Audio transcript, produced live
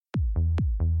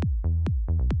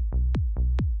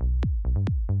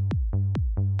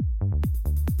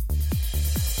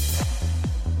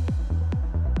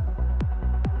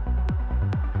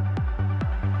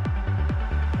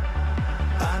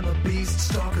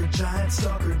Giant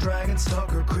stalker, dragon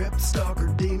stalker, crypt stalker,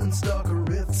 demon stalker,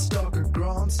 rift stalker,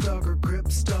 grown stalker,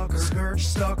 crypt stalker, scourge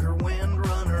stalker, wind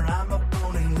runner. I'm a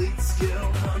pony, lead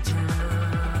skilled hunter.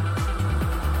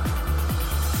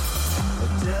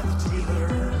 A death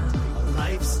dealer, a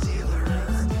life stealer.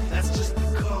 That's just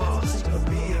the cost of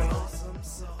being awesome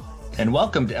sauce. And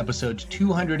welcome to episode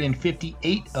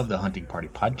 258 of the Hunting Party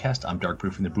Podcast. I'm Dark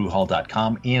Brew from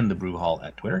thebrewhall.com and the Brew Hall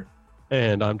at Twitter.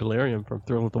 And I'm Delirium from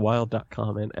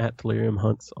thrillwiththewild.com and at Delirium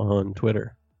Hunts on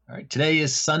Twitter. All right, today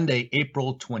is Sunday,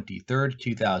 April 23rd,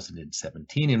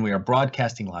 2017, and we are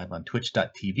broadcasting live on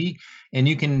twitch.tv. And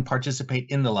you can participate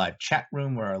in the live chat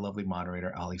room where our lovely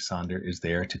moderator, Ali Sonder, is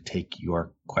there to take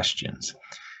your questions.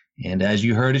 And as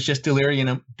you heard, it's just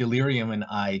Delirium and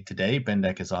I today.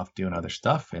 Bendek is off doing other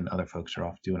stuff, and other folks are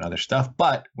off doing other stuff.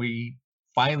 But we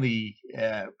finally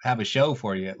have a show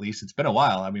for you, at least. It's been a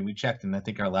while. I mean, we checked, and I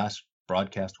think our last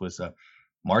broadcast was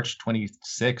March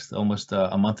 26th, almost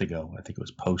a month ago. I think it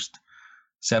was post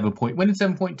 7. When did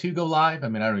 7.2 go live? I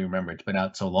mean, I don't even remember. It's been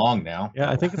out so long now.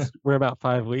 Yeah, I think we're about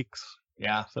 5 weeks.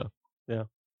 Yeah. So, yeah.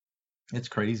 It's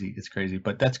crazy. It's crazy.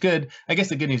 But that's good. I guess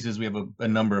the good news is we have a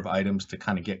number of items to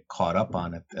kind of get caught up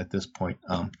on at this point.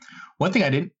 One thing I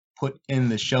didn't put in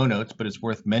the show notes, but it's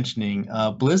worth mentioning,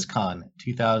 BlizzCon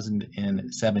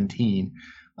 2017.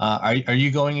 Are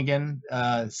you going again,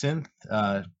 Synth?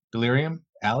 Delirium,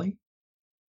 Ali?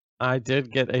 I did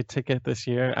get a ticket this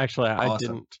year. Actually, Awesome. I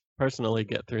didn't personally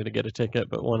get through to get a ticket,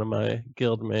 but one of my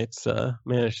guild mates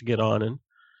managed to get on and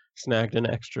snagged an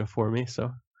extra for me.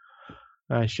 So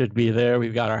I should be there.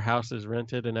 We've got our houses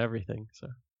rented and everything. So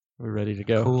we're ready to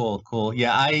go. Cool.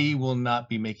 Yeah, I will not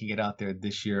be making it out there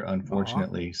this year,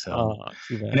 unfortunately. So,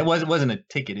 too bad. and it wasn't a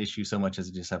ticket issue so much as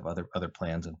it just have other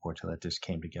plans, unfortunately, that just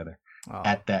came together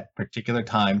at that particular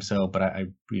time. So, but I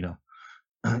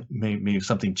maybe if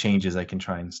something changes, I can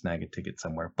try and snag a ticket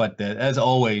somewhere. But as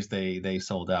always, they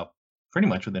sold out pretty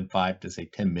much within 5 to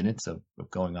 10 minutes of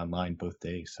going online both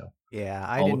days. So yeah,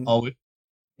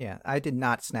 I did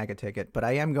not snag a ticket, but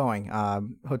I am going.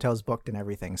 Hotels booked and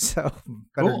everything, so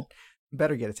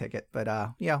better get a ticket. But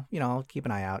I'll keep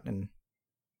an eye out. And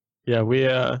yeah, we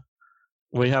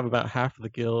have about half of the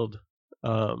guild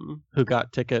who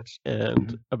got tickets,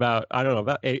 and about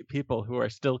 8 people who are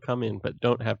still coming but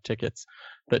don't have tickets,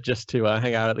 but just to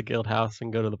hang out at the guild house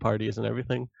and go to the parties and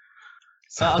everything.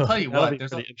 So I'll tell you what,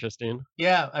 there's pretty interesting.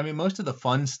 Yeah, I mean, most of the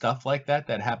fun stuff like that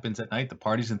happens at night, the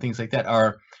parties and things like that,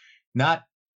 are not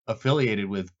affiliated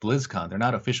with BlizzCon. They're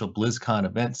not official BlizzCon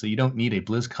events, so you don't need a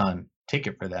BlizzCon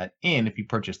ticket for that. And if you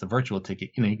purchase the virtual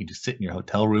ticket, you can just sit in your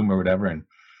hotel room or whatever and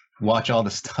watch all the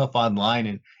stuff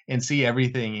online and see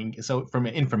everything. And so from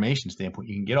an information standpoint,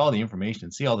 you can get all the information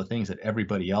and see all the things that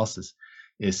everybody else is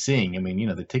seeing. I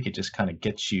mean, the ticket just kind of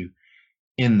gets you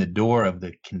in the door of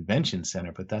the convention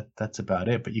center, but that's about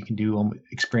it. But you can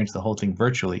experience the whole thing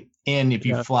virtually. And if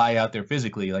you fly out there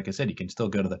physically, like I said, you can still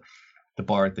go to the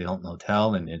bar at the Hilton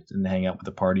Hotel and hang out with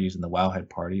the parties and the Wowhead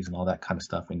parties and all that kind of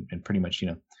stuff, and pretty much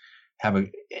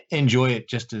enjoy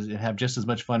it have just as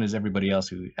much fun as everybody else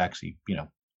who actually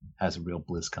has a real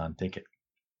BlizzCon ticket.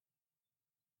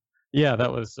 Yeah,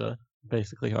 that was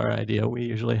basically our idea. We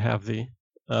usually have the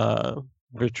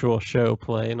virtual show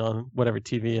playing on whatever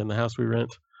TV in the house we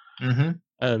rent. Mm-hmm.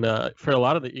 And for a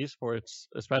lot of the esports,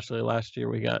 especially last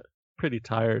year, we got pretty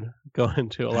tired going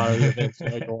to a lot of the events.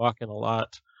 Like walking a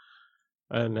lot.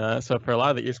 And so for a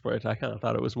lot of the esports, I kind of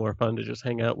thought it was more fun to just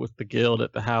hang out with the guild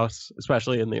at the house,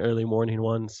 especially in the early morning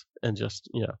ones, and just,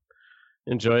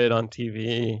 enjoy it on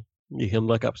TV. You can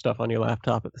look up stuff on your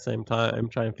laptop at the same time,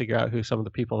 try and figure out who some of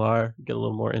the people are, get a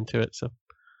little more into it. So,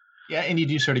 yeah, and you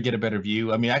do sort of get a better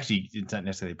view. I mean, actually, it's not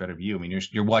necessarily a better view. I mean,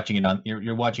 you're watching it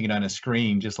on a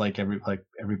screen, just like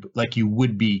like you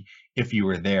would be if you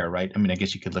were there, right? I mean, I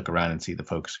guess you could look around and see the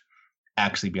folks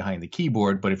actually behind the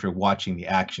keyboard, but if you're watching the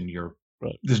action,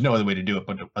 there's no other way to do it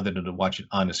but other than to watch it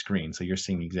on a screen. So you're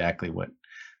seeing exactly what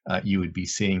you would be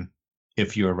seeing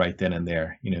if you were right then and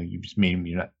there. You just mean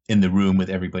you're not in the room with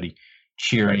everybody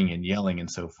cheering and yelling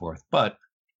and so forth, but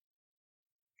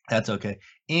that's okay.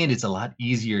 And it's a lot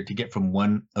easier to get from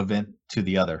one event to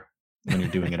the other when you're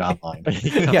doing it online.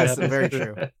 Yes, very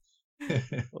true.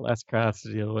 Less crowds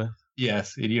to deal with.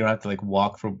 Yes, you don't have to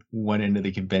walk from one end of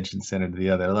the convention center to the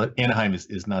other. Anaheim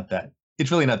is not that.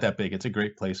 It's really not that big. It's a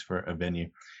great place for a venue.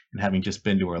 And having just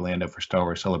been to Orlando for Star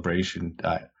Wars Celebration,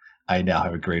 I now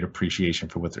have a great appreciation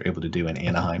for what they're able to do in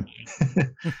Anaheim.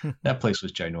 That place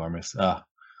was ginormous.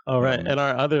 All right. And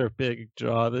our other big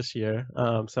draw this year,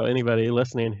 so anybody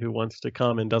listening who wants to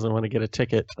come and doesn't want to get a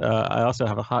ticket, I also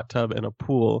have a hot tub and a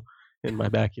pool in my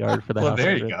backyard for the house.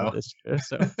 There you go. This year,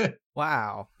 so.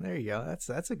 Wow. There you go.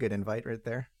 That's a good invite right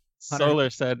there. Solar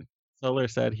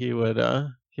said he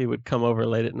would come over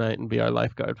late at night and be our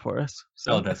lifeguard for us.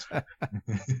 So that's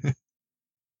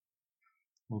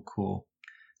well, cool.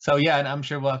 So yeah, and I'm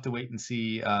sure we'll have to wait and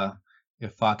see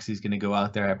if Foxy's going to go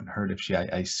out there. I haven't heard if she. I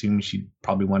assume she'd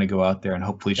probably want to go out there, and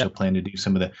hopefully she'll plan to do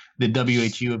some of the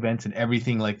WHU events and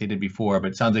everything like they did before.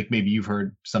 But it sounds like maybe you've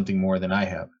heard something more than I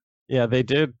have. Yeah, they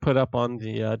did put up on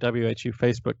the WHU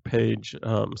Facebook page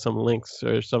some links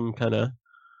or some kind of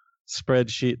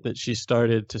spreadsheet that she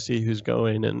started to see who's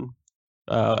going and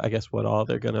I guess what all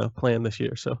they're going to plan this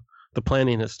year. So the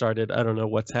planning has started. I don't know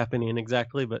what's happening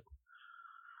exactly, but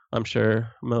I'm sure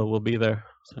Mo will be there.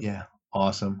 So. Yeah,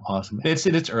 awesome.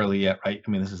 It's early yet, right?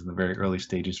 I mean, this is in the very early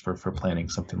stages for planning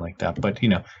something like that. But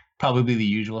probably the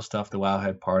usual stuff: the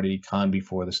Wowhead party, con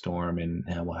before the storm, and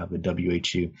we'll have the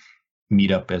WHU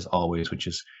meetup as always, which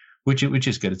is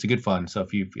good. It's a good fun. So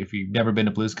if you've never been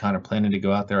to BlizzCon or planning to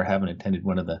go out there or haven't attended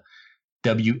one of the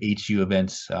WHU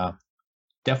events,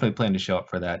 definitely plan to show up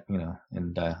for that.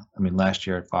 And I mean, last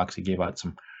year at Foxy gave out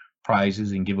some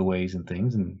prizes and giveaways and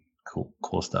things and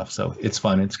cool stuff. So it's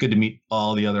fun. It's good to meet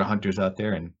all the other hunters out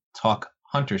there and talk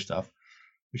hunter stuff,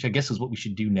 which I guess is what we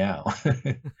should do now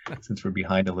since we're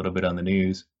behind a little bit on the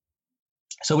news.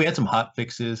 So we had some hot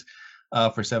fixes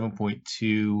for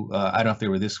 7.2. I don't know if they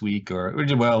were this week or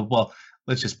well,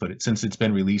 let's just put it, since it's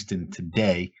been released in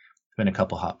today, there's been a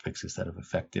couple hot fixes that have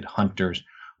affected hunters.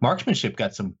 Marksmanship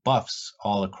got some buffs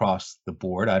all across the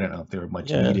board. I don't know if they were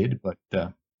much needed, but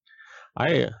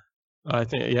I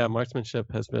think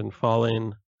marksmanship has been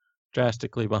falling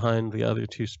drastically behind the other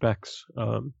two specs.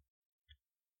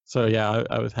 So yeah,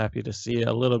 I was happy to see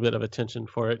a little bit of attention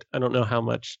for it. I don't know how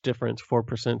much difference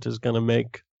 4% is going to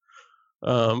make,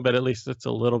 but at least it's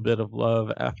a little bit of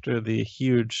love after the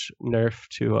huge nerf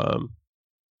to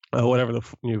whatever the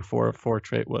new 4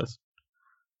 trait was,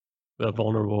 the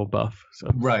vulnerable buff. So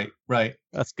right,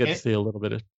 that's good to see a little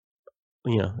bit of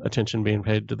attention being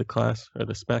paid to the class or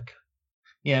the spec.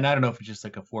 Yeah, and I don't know if it's just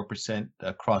like a 4%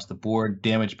 across the board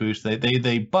damage boost.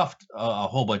 They buffed a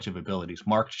whole bunch of abilities: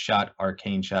 marked shot,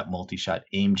 arcane shot, multi-shot,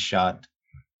 aimed shot,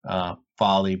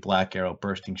 volley, black arrow,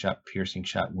 bursting shot, piercing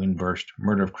shot, wind burst,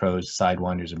 murder of crows,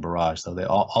 sidewinders, and barrage. So they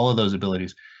all of those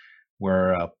abilities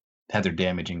were had their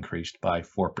damage increased by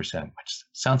 4%, which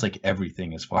sounds like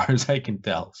everything as far as I can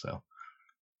tell. So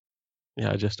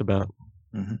yeah, just about.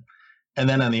 Mm-hmm. And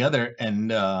then on the other end,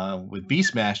 with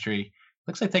Beast Mastery,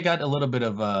 looks like they got a little bit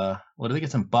of did they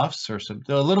get some buffs or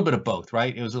a little bit of both,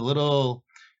 right? It was a little,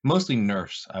 mostly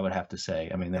nerfs, I would have to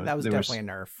say. I mean, that was definitely a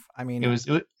nerf. I mean, it was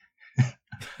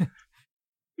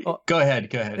well, go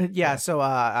ahead. Yeah, so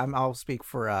I'll speak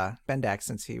for Bendak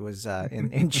since he was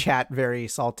in chat very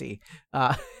salty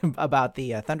about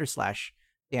the Thunder Slash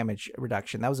damage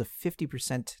reduction. That was a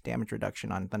 50% damage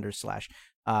reduction on Thunder Slash.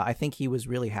 I think he was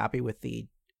really happy with the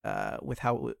with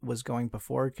how it was going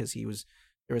before, because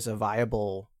there was a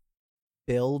viable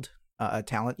build, a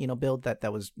talent build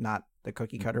that was not the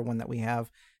cookie cutter one that we have,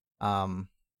 and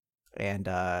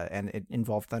it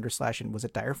involved Thunder Slash, and was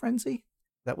it Dire Frenzy?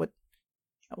 Is that what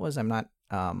that was? I'm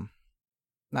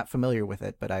not familiar with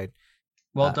it, but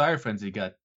Dire Frenzy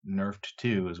got nerfed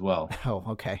too as well. Oh,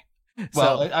 okay.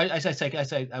 Well, so, I take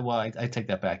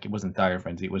that back. It wasn't Dire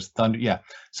Frenzy. It was Thunder. Yeah.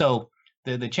 So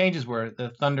the changes were the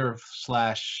Thunder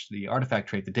Slash, the artifact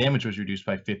trait. The damage was reduced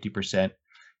by 50%,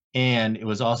 and it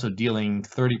was also dealing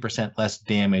 30% less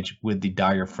damage with the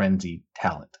Dire Frenzy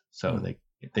talent. So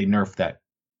they nerfed that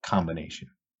combination.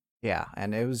 Yeah,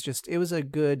 and it was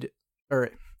good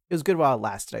while it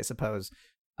lasted, I suppose.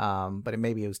 But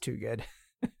maybe it was too good.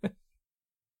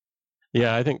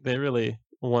 Yeah, I think they really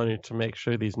wanted to make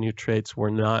sure these new traits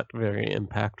were not very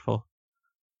impactful.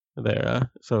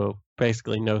 So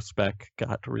basically no spec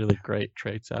got really great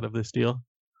traits out of this deal.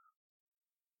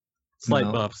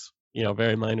 Slight buffs,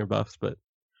 very minor buffs, but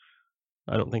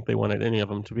I don't think they wanted any of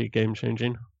them to be game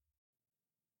changing.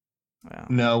 Wow.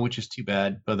 No, which is too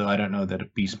bad. Although I don't know that a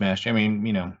Beast Master,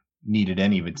 needed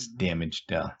any of its damage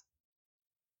to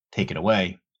take it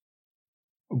away.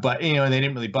 But they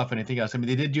didn't really buff anything else. I mean,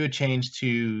 they did do a change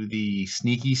to the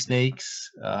Sneaky Snakes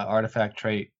artifact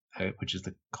trait, which is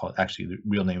the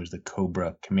real name is the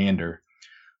Cobra Commander.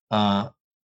 But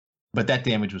that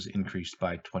damage was increased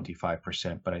by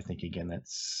 25%. But I think again,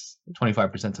 that's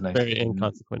 25% is a nice, very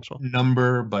inconsequential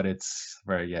number, but it's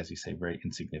very, as you say, very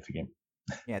insignificant.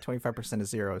 Yeah, 25% of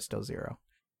 0 is still 0.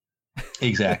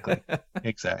 Exactly. No,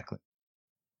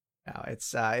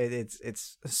 it's a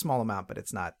small amount, but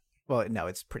it's not. Well, no,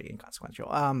 it's pretty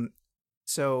inconsequential.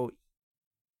 So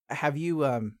have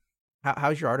you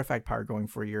how's your artifact power going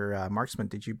for your marksman?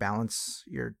 Did you balance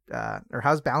your or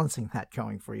how's balancing that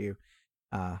going for you?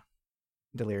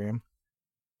 Delirium?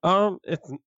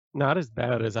 It's not as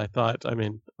bad as I thought. I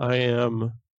mean, I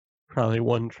am probably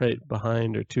one trait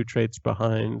behind or two traits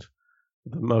behind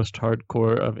the most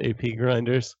hardcore of AP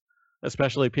grinders,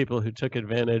 especially people who took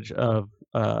advantage of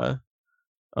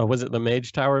was it the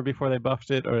Mage Tower before they buffed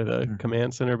it, or the Mhm.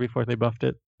 Command Center before they buffed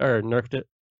it or nerfed it?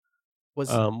 Was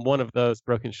One of those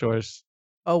Broken Shores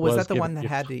was that was the one giving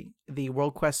that you. had the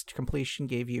World Quest completion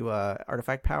gave you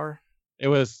artifact power? It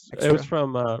was Extra?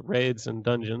 from raids and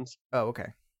dungeons, Oh,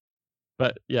 okay.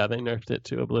 but yeah, they nerfed it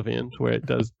to Oblivion to where it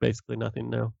does basically nothing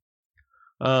now.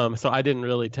 So I didn't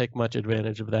really take much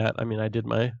advantage of that. I mean, I did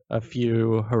a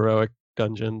few heroic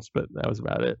dungeons, but that was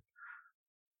about it.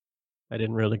 I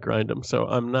didn't really grind them, so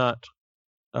I'm not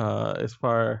as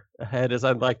far ahead as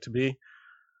I'd like to be.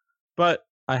 But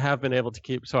I have been able to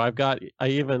keep. So I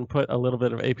even put a little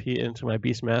bit of AP into my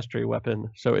Beast Mastery weapon,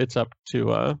 so it's up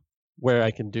to where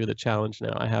I can do the challenge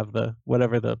now. I have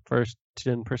whatever the first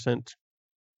 10%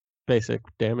 basic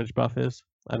damage buff is.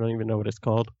 I don't even know what it's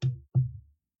called.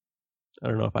 I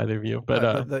don't know if either of you,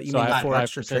 but you so mean I the have 4 5%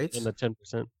 extra traits? and the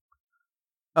 10%.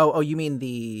 Oh, you mean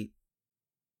the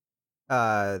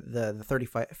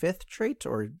 35th trait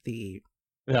or the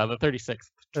Yeah, the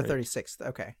 36th. the trait. 36th?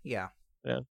 Okay, yeah.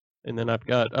 And then I've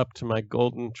got up to my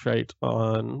golden trait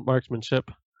on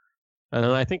marksmanship, and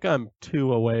then I think I'm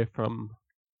 2 away from.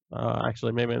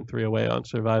 Actually, maybe I'm 3 away on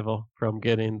survival from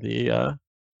getting the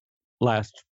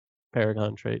last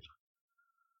Paragon trait,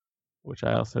 which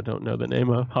I also don't know the name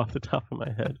of off the top of my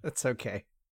head. That's okay.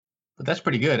 But that's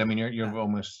pretty good. I mean, you're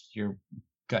Yeah. you're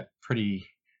got pretty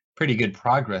good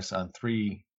progress on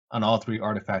all 3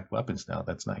 artifact weapons now.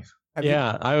 That's nice. Have you-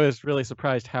 Yeah, I was really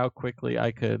surprised how quickly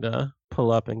I could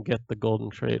pull up and get the golden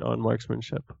trait on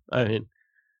marksmanship. I mean,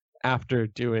 after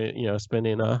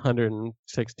spending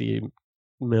 160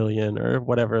 million or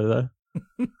whatever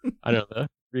I don't know, the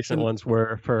recent And- ones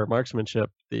were for marksmanship,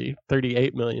 the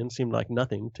 38 million seemed like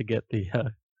nothing to get the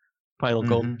final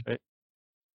golden trait.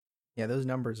 Yeah, those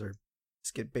numbers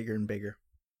just get bigger and bigger.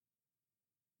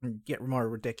 And get more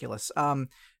ridiculous.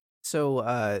 So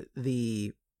what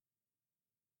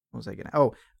was I gonna?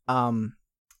 Oh,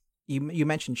 you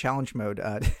mentioned challenge mode.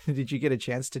 Did you get a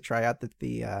chance to try out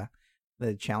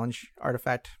the challenge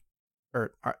artifact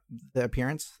or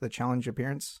the challenge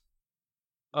appearance?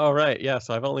 Oh, right. Yeah.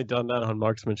 So I've only done that on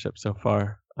marksmanship so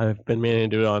far. I've been meaning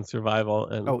to do it on survival.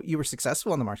 And Oh, you were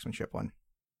successful on the marksmanship one.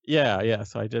 yeah.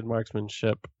 So I did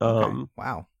marksmanship. Okay.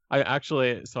 Wow.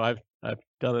 I've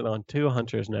done it on 2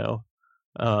 hunters now.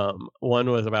 One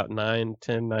was about 9,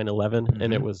 10, 9, 11,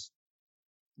 and it Mhm. was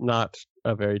not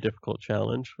a very difficult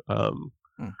challenge.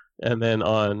 And then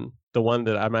on the one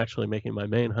that I'm actually making my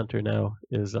main hunter now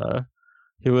is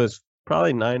he was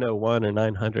probably 901 or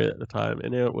 900 at the time,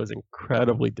 and it was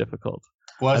incredibly difficult.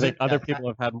 I think other people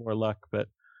have had more luck, but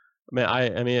I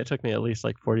mean, it took me at least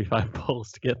like 45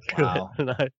 pulls to get through Wow.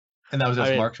 it. And that was as I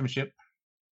mean- marksmanship?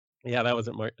 Yeah, that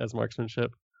wasn't as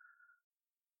marksmanship.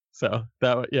 So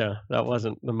that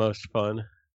wasn't the most fun,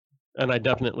 and I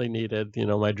definitely needed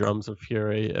my drums of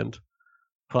fury and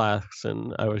flasks,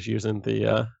 and I was using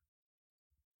the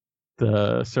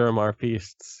Suramar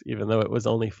feasts, even though it was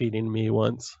only feeding me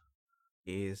once.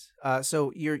 Jeez.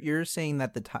 So you're saying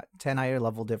that the 10 higher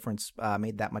level difference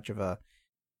made that much of a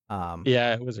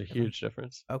Yeah, it was a huge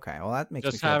difference. Okay, well that makes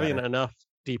me Just feel having better. enough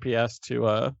DPS to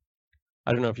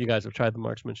I don't know if you guys have tried the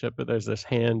marksmanship, but there's this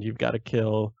hand you've got to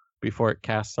kill before it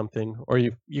casts something, or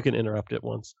you can interrupt it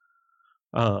once.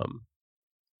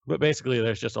 But basically,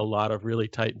 there's just a lot of really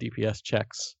tight DPS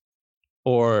checks,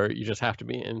 or you just have to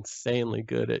be insanely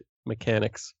good at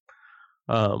mechanics,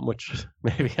 which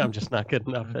maybe I'm just not good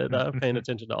enough at paying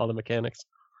attention to all the mechanics.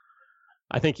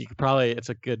 I think it's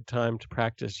a good time to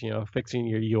practice, fixing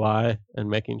your UI and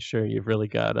making sure you've really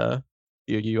got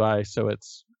your UI so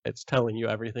it's telling you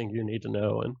everything you need to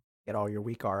know. And Get all your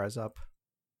weak auras up.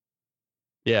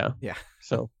 yeah.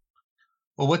 So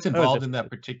Well, what's was involved in that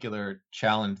particular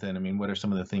challenge then? I mean, what are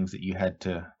some of the things that you had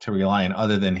to rely on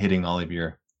other than hitting all of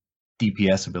your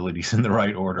DPS abilities in the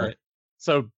right order? Right.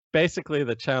 So basically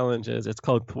the challenge it's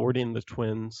called Thwarting the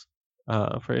Twins.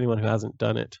 For anyone who hasn't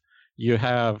done it, you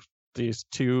have these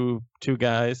two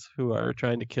guys who are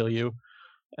trying to kill you,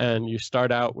 and you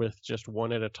start out with just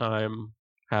one at a time,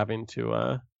 having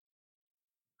to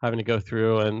go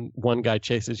through, and one guy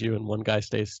chases you and one guy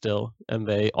stays still, and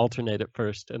they alternate at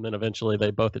first, and then eventually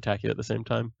they both attack you at the same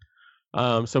time.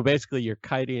 So basically you're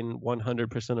kiting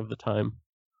 100% of the time.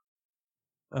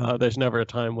 There's never a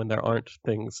time when there aren't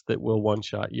things that will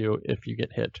one-shot you if you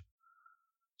get hit.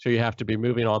 So you have to be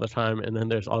moving all the time, and then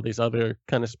there's all these other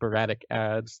kind of sporadic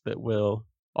ads that will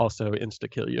also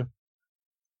insta-kill you.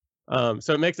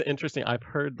 So it makes it interesting. I've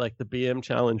heard like the BM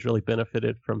challenge really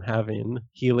benefited from having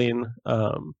healing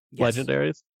Yes.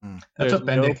 legendaries. Mm. That's There's what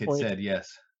Bendick no had point- said.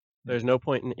 Yes. There's no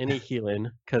point in any healing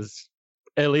because,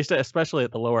 at least especially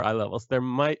at the lower eye levels,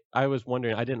 I was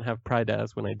wondering. I didn't have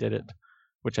Prydaz when I did it,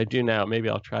 which I do now. Maybe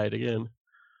I'll try it again.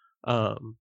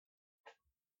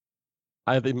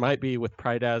 It might be with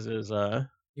Prydaz's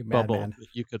You bubble madman. that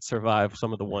you could survive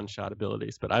some of the one-shot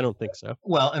abilities, but I don't think so.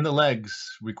 Well, and the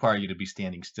legs require you to be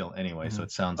standing still anyway, so Mhm.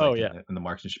 it sounds Oh, like yeah. in the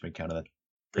marksmanship encounter that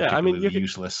Yeah, I mean, particularly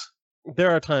useless.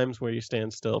 There are times where you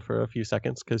stand still for a few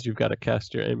seconds because you've got to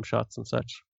cast your aim shots and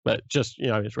such. But just,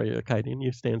 just regular kiting,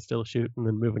 you stand still, shoot, and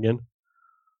then move again.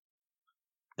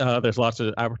 There's lots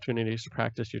of opportunities to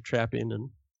practice your trapping and,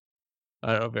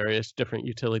 I don't know, various different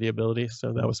utility abilities,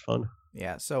 so that was fun.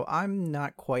 Yeah, so I'm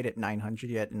not quite at 900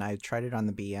 yet, and I tried it on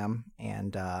the BM,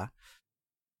 and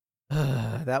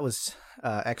that was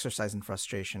exercise in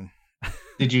frustration.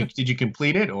 Did you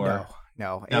complete it or No.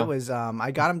 No? It was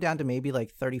I got him down to maybe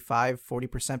like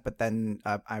 35-40%, but then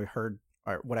I heard,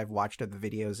 or what I've watched of the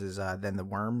videos is then the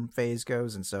worm phase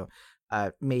goes, and so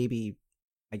maybe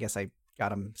I guess I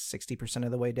got him 60%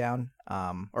 of the way down,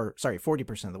 or sorry,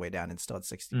 40% of the way down, and still at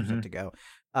 60% to go.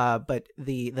 But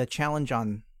the challenge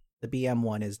on the BM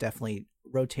one is definitely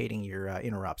rotating your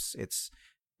interrupts. It's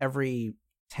every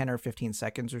 10 or 15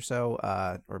 seconds or so,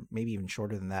 or maybe even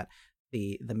shorter than that.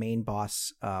 The main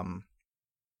boss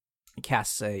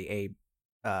casts an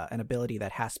ability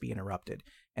that has to be interrupted,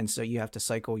 and so you have to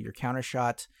cycle your counter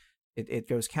shot. It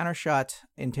goes counter shot,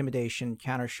 intimidation,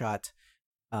 counter shot,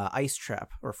 ice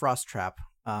trap or frost trap,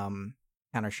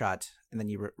 counter shot, and then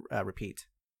you repeat.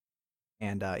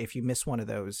 And if you miss one of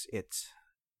those, it's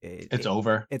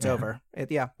over. It's Yeah. over.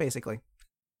 Yeah, basically.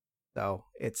 So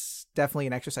it's definitely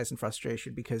an exercise in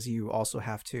frustration because you also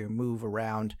have to move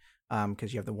around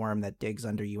because you have the worm that digs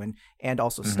under you and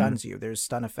also stuns you. There's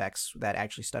stun effects that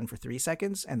actually stun for 3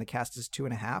 seconds, and the cast is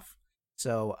 2.5.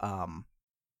 So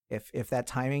if that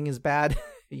timing is bad,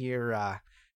 you're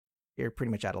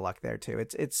pretty much out of luck there too.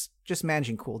 It's just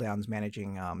managing cooldowns,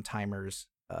 managing timers.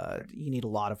 You need a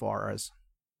lot of auras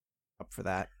up for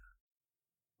that.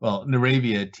 Well,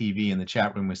 Naravia TV in the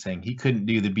chat room was saying he couldn't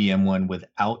do the BM one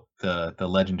without the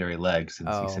legendary legs, and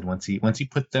he said once he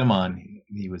put them on,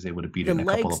 he was able to beat it in a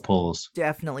couple of pulls.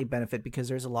 Definitely benefit because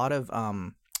there's a lot of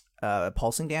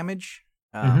pulsing damage,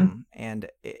 and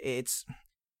it's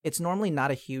normally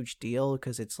not a huge deal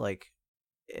because it's like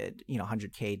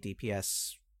 100k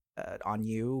DPS on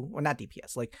you, well, not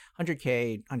DPS, like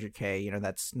 100k,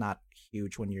 that's not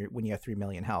huge when you have 3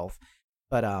 million health,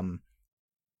 but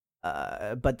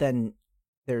then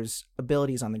there's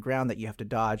abilities on the ground that you have to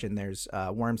dodge, and there's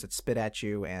worms that spit at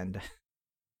you, and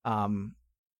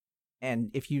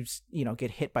if you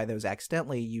get hit by those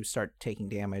accidentally, you start taking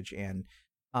damage, and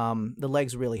the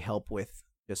legs really help with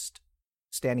just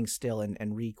standing still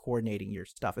and re-coordinating your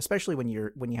stuff, especially when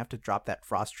you have to drop that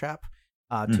frost trap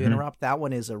to interrupt. That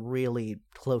one is a really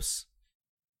close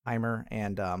timer,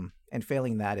 and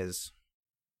failing that is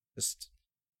just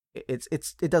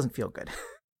it doesn't feel good.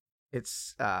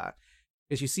 It's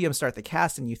because you see him start the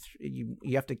cast, and you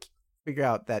have to figure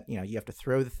out that you have to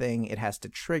throw the thing. It has to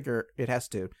trigger. It has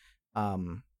to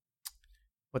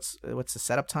what's the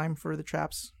setup time for the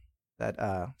traps? Is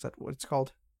that what it's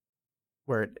called?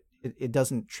 Where it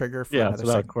doesn't trigger for another it's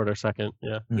about second. a quarter second.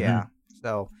 Yeah.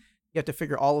 So you have to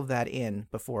figure all of that in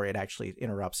before it actually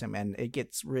interrupts him, and it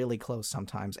gets really close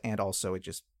sometimes, and also it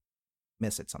just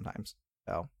miss it sometimes.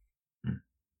 So.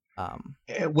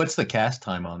 What's the cast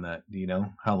time on that? Do you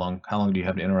know how long do you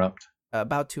have to interrupt?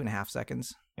 About 2.5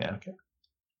 seconds. Yeah. Okay.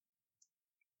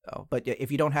 So, but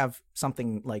if you don't have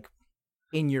something like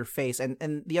in your face,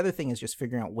 and the other thing is just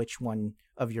figuring out which one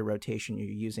of your rotation you're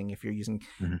using. If you're using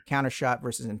counter shot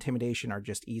versus intimidation are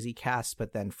just easy casts,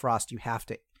 but then frost you have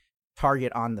to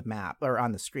target on the map or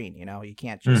on the screen. You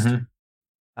can't just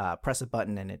press a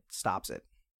button and it stops it.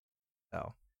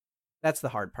 So that's the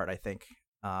hard part, I think.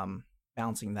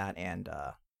 Balancing that and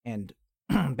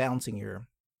balancing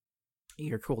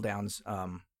your cooldowns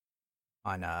on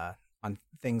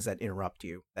things that interrupt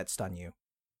you, that stun you.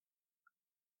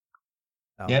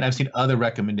 Yeah, and I've seen other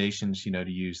recommendations,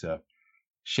 to use a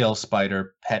shell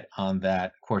spider pet on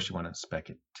that. Of course, you want to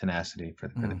spec it tenacity for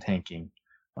the tanking.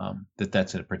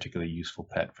 That's a particularly useful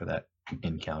pet for that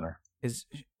encounter.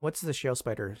 What's the shell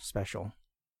spider special?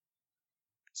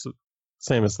 So,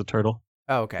 same as the turtle.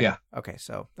 Oh, okay. Yeah. Okay,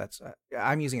 so that's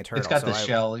I'm using a turtle. It's got so the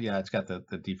shell. Yeah, it's got the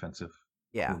defensive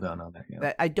cooldown on there.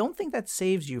 Yeah. I don't think that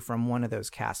saves you from one of those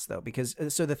casts though, because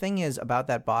so the thing is about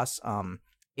that boss,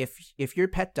 if your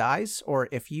pet dies or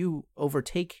if you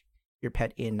overtake your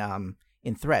pet in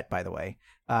in threat, by the way.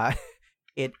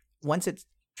 It once it's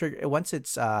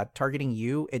targeting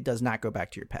you, it does not go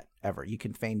back to your pet ever. You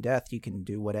can feign death, you can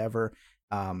do whatever.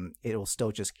 It will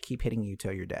still just keep hitting you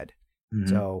till you're dead. Mhm.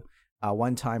 So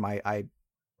one time I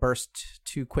burst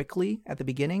too quickly at the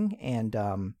beginning, and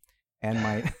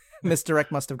my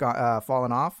misdirect must have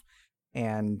fallen off,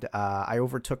 and I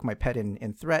overtook my pet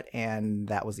in threat, and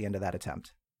that was the end of that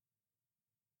attempt.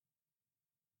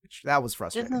 That was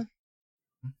frustrating.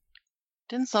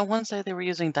 Didn't someone say they were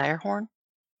using Direhorn?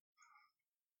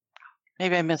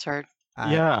 Maybe I misheard.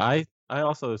 Yeah, I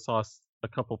also saw a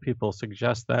couple people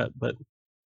suggest that, but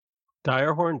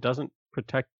Direhorn doesn't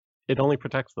protect. It only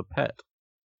protects the pet.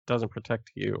 It doesn't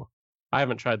protect you. I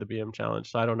haven't tried the BM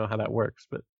challenge, so I don't know how that works.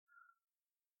 But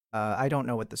I don't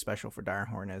know what the special for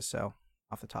Direhorn is, so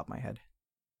off the top of my head,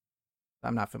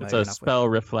 I'm not familiar it's a enough spell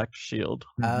reflect shield.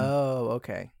 with. Oh,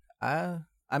 okay.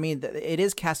 I mean, it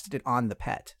is casted on the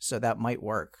pet, so that might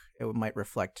work. It might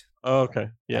reflect Oh, okay,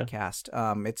 yeah. that cast.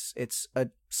 It's a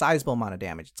sizable amount of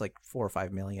damage. It's like 4 or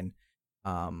 5 million.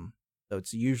 So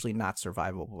it's usually not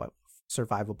survivable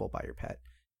by your pet.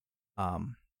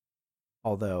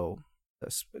 Although,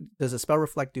 does a spell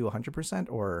reflect do 100%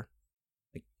 or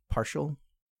like partial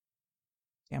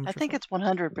damage? I think reflect?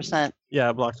 it's 100%. Yeah,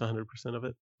 it blocks 100% of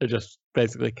it. It just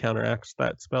basically counteracts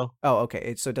that spell. Oh,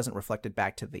 okay. So it doesn't reflect it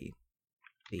back to the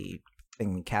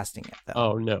thing casting it, though.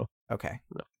 Oh no. Okay.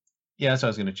 Yeah, that's what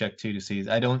I was going to check too to see.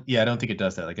 I don't think it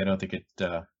does that. Like, I don't think it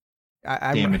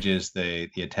I'm- damages the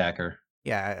attacker.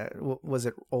 Yeah, was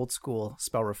it old school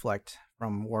spell reflect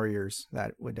from warriors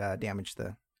that would damage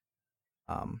the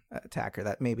attacker?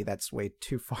 That maybe that's way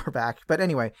too far back. But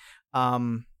anyway,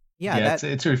 yeah,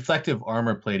 it's reflective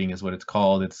armor plating is what it's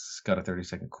called. It's got a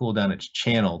 30-second cooldown. It's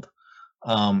channeled.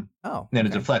 Then it okay.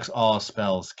 deflects all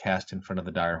spells cast in front of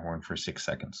the Direhorn for 6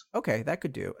 seconds. Okay, that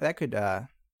could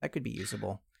be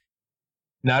usable.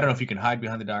 Now I don't know if you can hide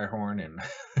behind the Direhorn and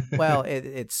Well,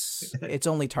 it's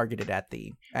only targeted at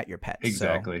your pet.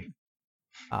 exactly.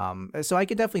 So I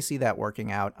could definitely see that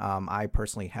working out. I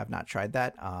personally have not tried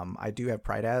that. I do have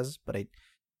Pride-Az, but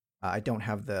I don't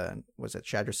have was it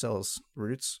Shadrasil's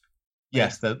roots?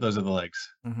 Yes, those are the legs.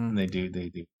 Mm-hmm. And they do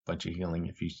a bunch of healing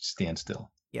if you stand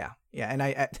still. Yeah. And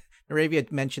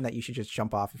Naravia mentioned that you should just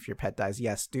jump off if your pet dies.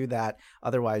 Yes, do that.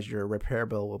 Otherwise, your repair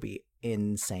bill will be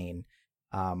insane.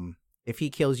 If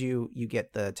he kills you, you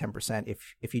get the 10%.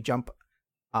 If you jump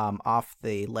off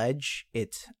the ledge,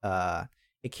 it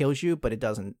kills you, but it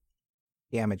doesn't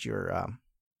damage your.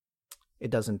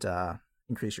 It doesn't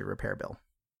increase your repair bill.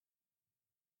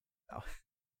 So,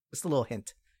 just a little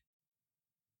hint.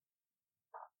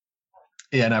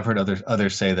 Yeah, and I've heard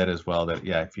others say that as well. That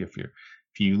yeah,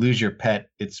 if you lose your pet,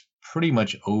 it's pretty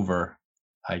much over.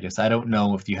 I guess I don't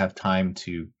know if you have time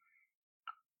to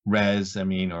res. I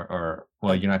mean, or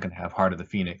well, you're not going to have Heart of the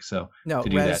Phoenix, so No, to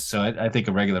do that. So I think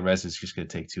a regular res is just going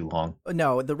to take too long.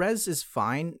 No, the res is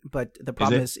fine, but the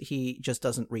problem is he just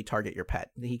doesn't retarget your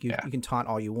pet. You can taunt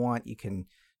all you want. You can,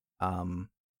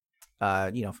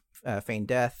 feign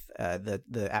death.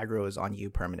 The aggro is on you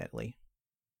permanently.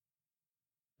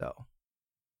 So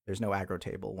there's no aggro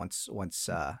table once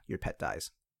your pet dies.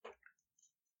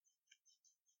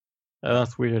 Oh,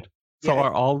 that's weird. So Yeah,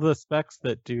 are all the specs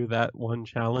that do that one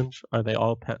challenge, are they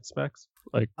all pet specs?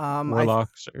 Like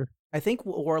warlocks or I think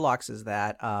Warlocks is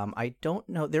that. I don't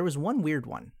know. There was one weird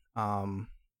one.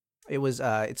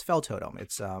 It's Fell Totem.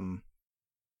 It's Fell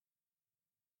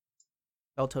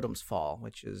Totem's Fall,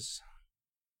 which is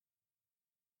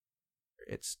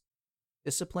it's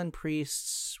Discipline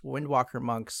Priests, Windwalker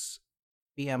Monks,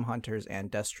 BM Hunters,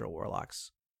 and Destro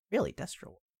Warlocks. Really,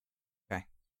 Destro? Okay.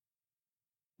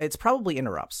 It's probably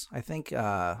interrupts. I think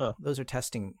those are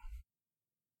testing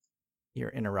your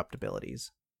interrupt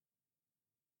abilities.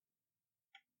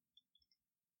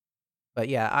 But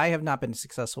yeah, I have not been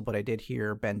successful, but I did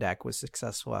hear Bendak was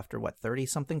successful after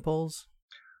 30-something pulls?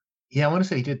 Yeah, I want to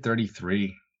say he did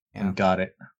 33 and got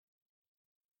it.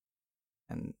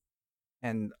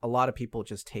 And a lot of people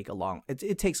just take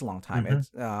it takes a long time. Mm-hmm. It's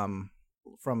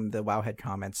from the Wowhead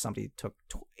comments, somebody took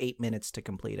 8 minutes to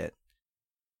complete it.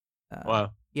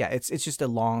 wow. Yeah, it's just a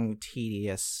long,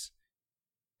 tedious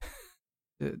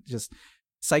just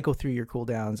cycle through your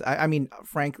cooldowns. I mean,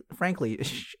 frankly,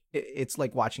 it's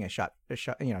like watching a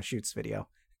shoots video.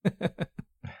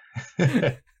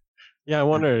 Yeah, I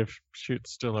wonder if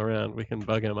Shoot's still around. We can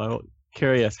bug him out.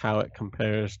 Curious how it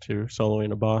compares to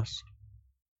soloing a boss.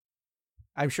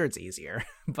 I'm sure it's easier,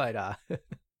 but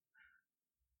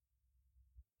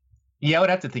yeah, I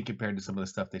would have to think compared to some of the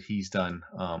stuff that he's done,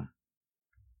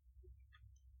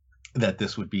 that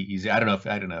this would be easy. I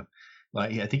don't know. Well,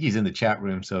 I think he's in the chat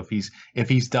room, so if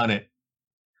he's done it,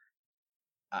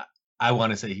 I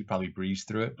want to say he probably breezed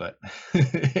through it, but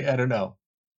I don't know.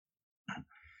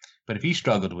 But if he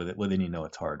struggled with it, well, then you know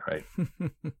it's hard, right?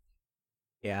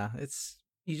 Yeah,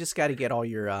 you just got to get all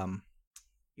your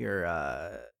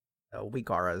weak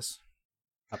auras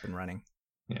up and running.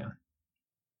 Yeah.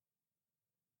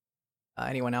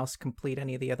 Anyone else complete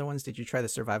any of the other ones? Did you try the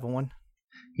survival one?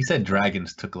 He said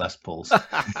dragons took less pulls.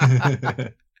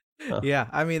 Yeah,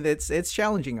 I mean it's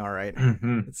challenging, all right.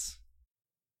 Mhm. It's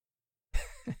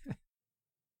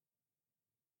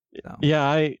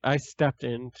Yeah, I stepped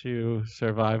into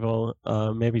survival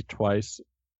maybe twice,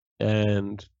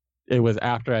 and it was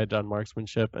after I had done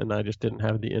marksmanship, and I just didn't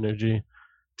have the energy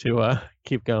to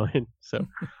keep going. So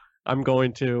I'm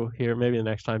going to here maybe the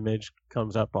next time Mage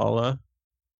comes up, I'll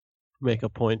make a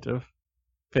point of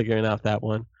figuring out that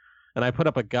one. And I put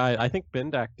up a guide. I think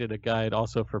Bendak did a guide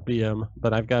also for BM,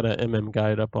 but I've got an MM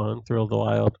guide up on Thrill of the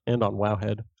Wild and on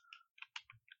Wowhead.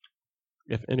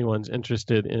 If anyone's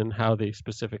interested in how the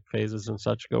specific phases and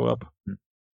such go up,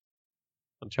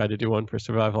 I'll try to do one for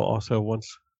survival also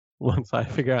once I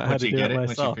figure out how to do it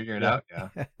myself. Once you figure it out,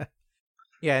 yeah.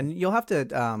 Yeah, and you'll have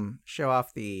to show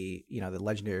off the the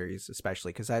legendaries,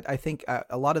 especially because I think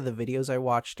a lot of the videos I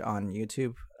watched on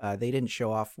YouTube, they didn't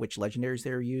show off which legendaries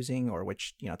they were using or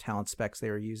which talent specs they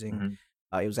were using.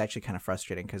 Mm-hmm. It was actually kind of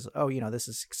frustrating because this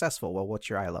is successful. Well, what's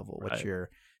your eye level? What's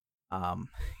your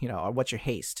what's your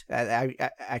haste? I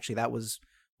actually, that was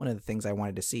one of the things I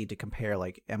wanted to see to compare.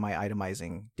 Like, am I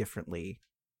itemizing differently?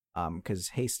 Because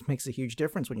haste makes a huge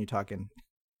difference when you're talking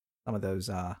some of those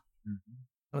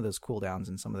some of those cooldowns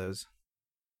and some of those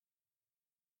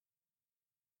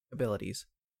abilities.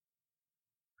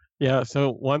 Yeah,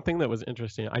 so one thing that was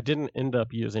interesting, I didn't end up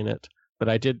using it, but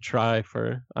I did try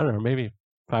for, I don't know, maybe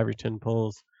 5 or 10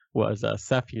 pulls, was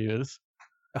Cepheus.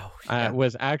 Oh, yeah. It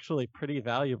was actually pretty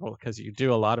valuable because you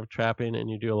do a lot of trapping and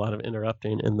you do a lot of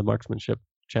interrupting in the marksmanship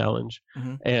challenge,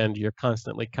 and you're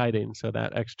constantly kiting, so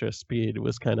that extra speed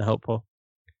was kind of helpful.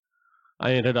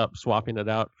 I ended up swapping it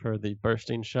out for the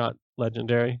bursting shot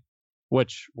legendary,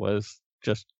 which was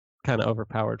just kind of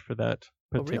overpowered for that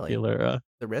particular. Oh, really?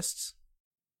 The wrists?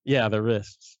 Yeah, the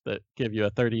wrists that give you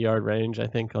a 30-yard range, I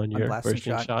think, on your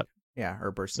bursting shot. Yeah, or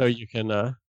bursting. So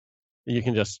you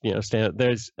can just stand.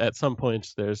 There's at some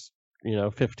points there's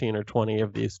 15 or 20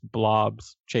 of these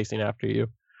blobs chasing after you,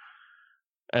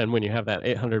 and when you have that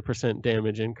 800%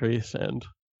 damage increase and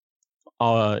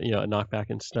a knockback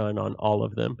and stun on all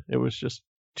of them, it was just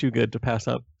too good to pass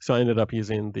up. So I ended up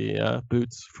using the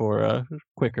boots for a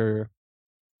quicker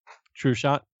true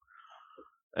shot,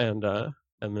 and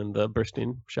then the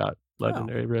bursting shot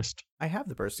legendary wrist. I have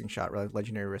the bursting shot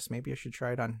legendary wrist. Maybe I should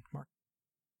try it on Mark.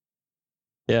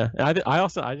 Yeah, I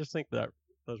just think that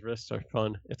those wrists are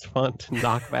fun. It's fun to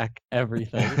knock back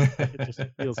everything. It just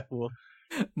feels cool.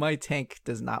 My tank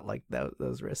does not like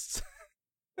those wrists.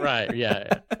 Right,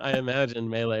 yeah. I imagine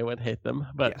Melee would hate them,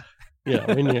 but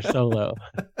when you're solo,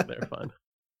 they're fun.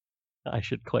 I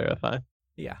should clarify.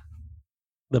 Yeah.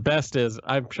 The best is,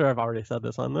 I'm sure I've already said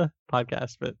this on the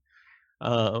podcast, but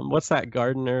what's that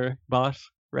gardener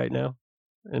boss right now?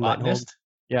 Botanist?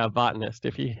 Yeah, botanist.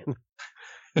 If you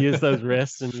use those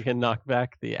wrists and you can knock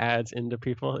back the ads into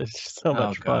people, it's just so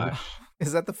much fun.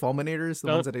 Is that the fulminators? The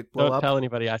ones that blow up? Don't tell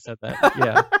anybody I said that.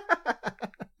 Yeah.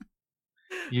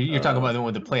 You're talking about the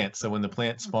one with the plants. So when the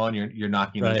plants spawn, you're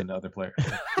knocking those into other players.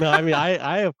 No, I mean,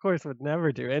 I of course would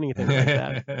never do anything like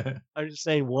that. I'm just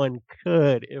saying one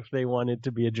could if they wanted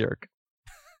to be a jerk.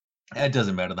 It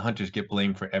doesn't matter. The hunters get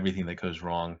blamed for everything that goes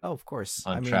wrong. Oh, of course.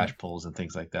 On trash pulls and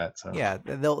things like that. So yeah,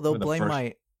 they'll blame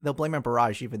my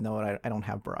barrage, even though I don't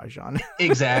have barrage on.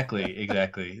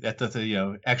 Exactly. That's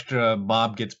extra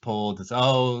mob gets pulled. It's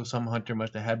some hunter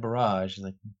must have had barrage. It's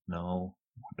like, no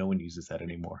one uses that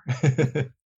anymore.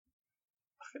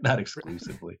 Not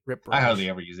exclusively. I hardly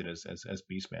ever use it as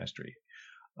beast mastery.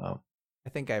 I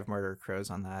think I have murder crows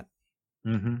on that.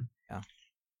 Mm-hmm.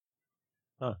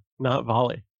 Yeah. Not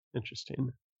volley.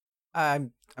 Interesting.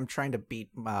 I'm trying to beat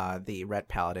the ret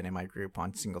paladin in my group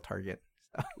on single target.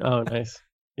 So. Oh, nice.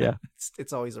 Yeah.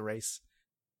 It's always a race.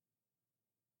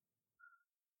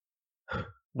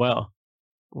 Well,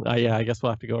 I guess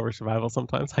we'll have to go over survival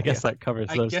sometimes. I guess that covers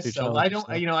those two challenges.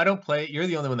 I don't play it. You're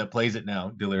the only one that plays it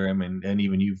now, Delirium, and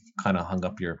even you've kind of hung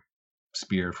up your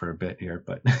spear for a bit here,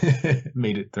 but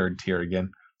made it third tier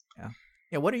again.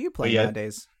 Yeah. What are you playing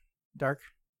nowadays, Dark?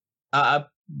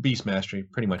 Beast Mastery,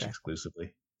 pretty much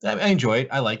exclusively. I enjoy it.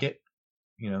 I like it.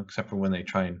 Except for when they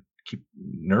try and keep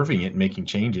nerfing it and making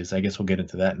changes. I guess we'll get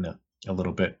into that in a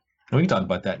little bit. And we can talk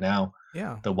about that now.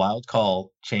 Yeah. The wild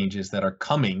call changes that are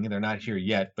coming. They're not here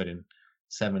yet, but in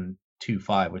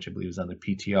 7.2.5, which I believe is on the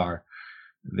PTR,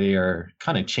 they are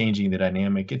kind of changing the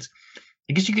dynamic.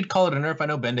 I guess you could call it a nerf. I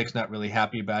know Bendek's not really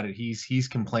happy about it. He's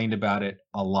complained about it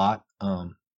a lot.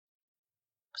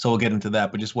 So we'll get into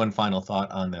that. But just one final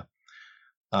thought on the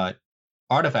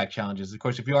artifact challenges. Of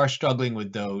course, if you are struggling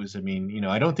with those, I mean,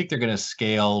 I don't think they're going to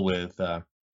scale with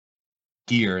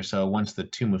gear. So once the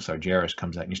Tomb of Sargeras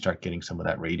comes out and you start getting some of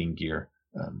that raiding gear,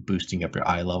 boosting up your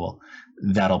eye level,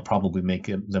 that'll probably make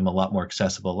them a lot more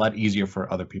accessible, a lot easier for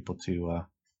other people to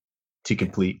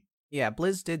complete. Yeah,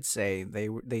 Blizz did say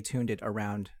they tuned it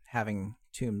around having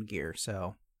tomb gear.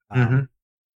 So, Mhm.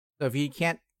 so if you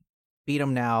can't beat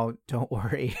them now, don't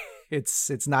worry.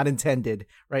 It's not intended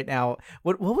right now.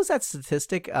 What was that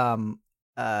statistic?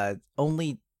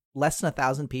 Only less than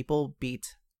 1,000 people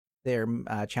beat their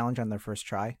challenge on their first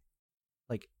try,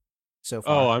 like so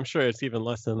far. Oh, I'm sure it's even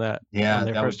less than that. Yeah, on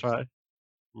their that first was-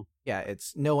 try. Yeah,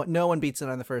 it's no one beats it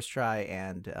on the first try,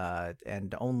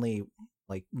 and only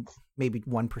like maybe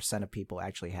 1% of people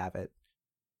actually have it.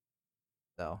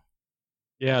 So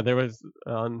Yeah, there was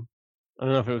on. I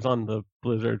don't know if it was on the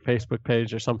Blizzard Facebook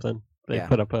page or something. They Yeah.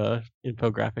 put up a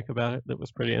infographic about it that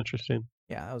was pretty interesting.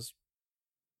 yeah,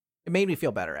 it made me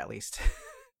feel better at least.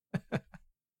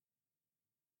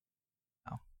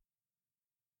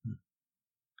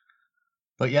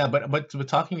 But yeah, but we're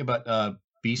talking about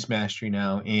Beast Mastery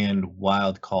now and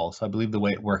Wild Call. So I believe the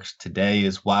way it works today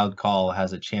is Wild Call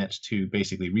has a chance to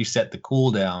basically reset the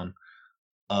cooldown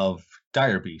of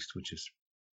Dire Beast, which is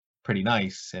pretty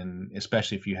nice, and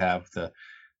especially if you have the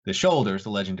shoulders,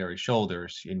 the legendary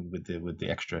shoulders, in with the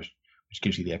extra, which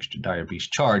gives you the extra Dire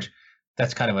Beast charge.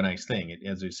 That's kind of a nice thing.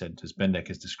 As we said, as Bendek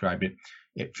has described it,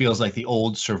 it feels like the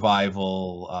old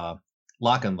survival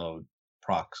lock and load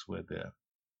procs with the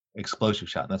explosive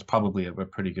shot. And that's probably a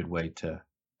pretty good way to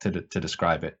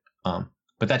describe it.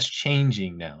 But that's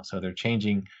changing now. So they're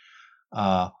changing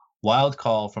Wild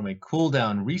Call from a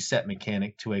cooldown reset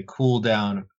mechanic to a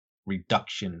cooldown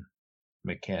reduction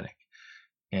mechanic.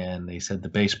 And they said the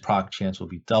base proc chance will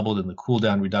be doubled, and the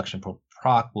cooldown reduction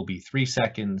proc will be 3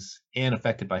 seconds and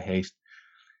affected by haste,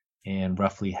 and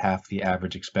roughly half the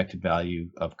average expected value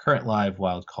of current live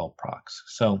Wild Call procs.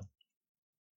 So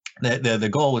the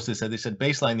goal was they said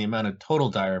baseline the amount of total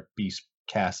Dire Beast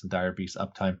cast and Dire Beast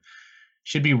uptime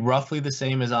should be roughly the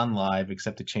same as on live,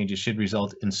 except the changes should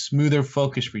result in smoother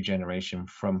focus regeneration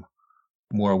from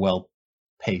more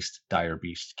well-paced Dire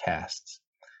Beast casts.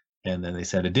 And then they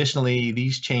said, additionally,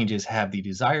 these changes have the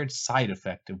desired side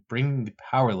effect of bringing the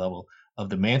power level of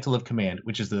the Mantle of Command,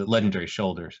 which is the legendary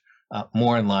shoulders,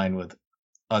 more in line with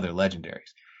other legendaries.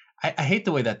 I hate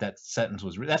the way that sentence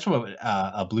was. That's from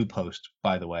a Blue Post,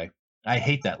 by the way. I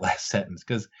hate that last sentence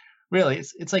because really,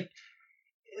 it's like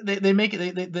they make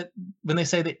it when they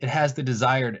say that it has the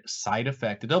desired side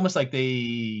effect. It's almost like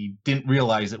they didn't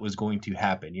realize it was going to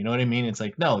happen. You know what I mean? It's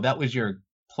like, no, that was your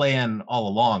plan all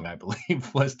along, I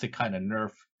believe, was to kind of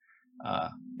nerf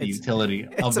the utility of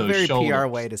those shoulders. It's a very PR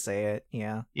way to say it.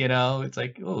 Yeah. It's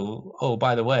like, oh,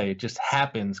 by the way, it just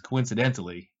happens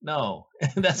coincidentally. No,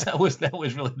 that was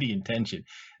really the intention.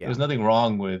 Yeah. There was nothing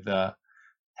wrong with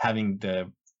having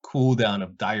the cooldown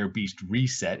of Dire Beast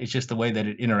reset. It's just the way that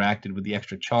it interacted with the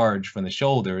extra charge from the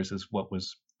shoulders is what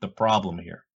was the problem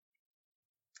here.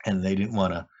 And they didn't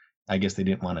want to. I guess they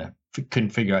didn't want to.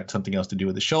 Couldn't figure out something else to do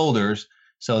with the shoulders.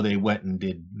 So they went and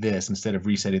did this instead of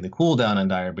resetting the cooldown on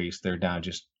Dire Beast. They're now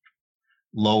just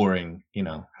lowering,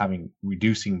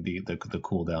 reducing the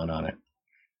cooldown on it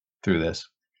through this.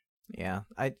 Yeah,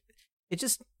 I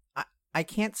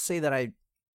can't say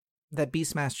that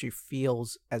Beast Mastery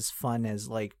feels as fun as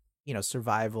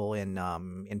survival in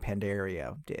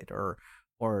Pandaria did, or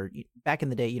back in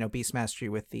the day, Beast Mastery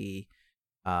with the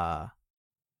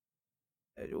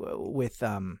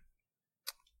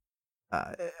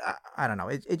I don't know.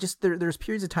 It just there's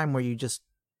periods of time where you just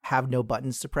have no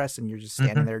buttons to press and you're just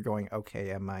standing there going,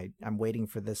 okay, I'm waiting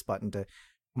for this button to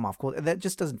come off. Cool. That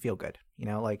just doesn't feel good.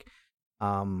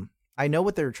 I know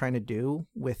what they're trying to do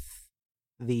with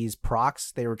these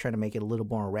procs. They were trying to make it a little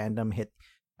more random. Hit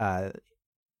the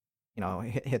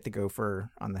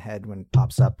gopher on the head when it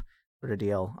pops up, sort of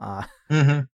deal.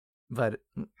 But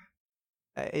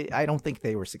I don't think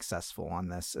they were successful on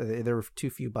this. There were too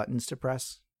few buttons to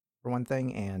press, for one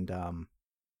thing, and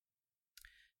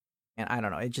I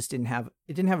don't know. It just didn't have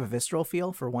a visceral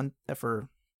feel for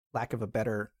lack of a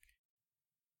better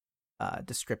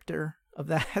descriptor of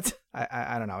that.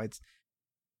 I don't know.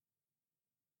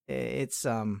 It's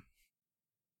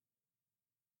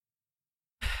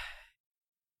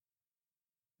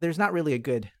there's not really a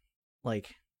good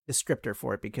descriptor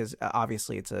for it because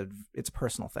obviously it's a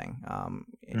personal thing.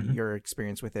 Your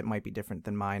experience with it might be different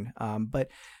than mine. But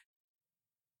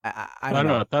I I don't don't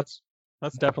know. know.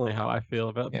 That's definitely how I feel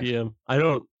about Yeah.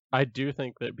 BM. I do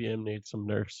think that BM needs some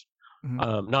nerfs.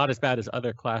 Mhm. Not as bad as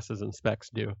other classes and specs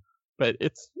do, but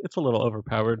it's a little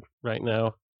overpowered right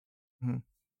now. Mhm.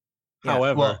 Yeah,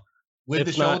 However, Well, with the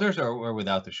it's not shoulders or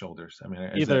without the shoulders? I mean,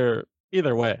 is that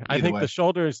either way. I either think way? the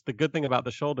shoulders. The good thing about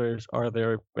the shoulders are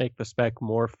they make the spec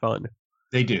more fun,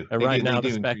 They do. and They right do. They now the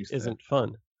do spec increase that. isn't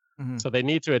fun. Mhm. So they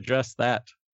need to address that.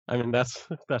 I mean, that's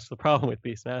the problem with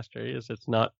Beast Mastery is it's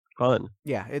not fun.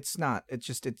 Yeah, it's not. It's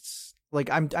just it's like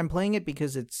I'm playing it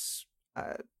because it's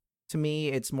to me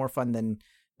it's more fun than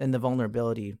the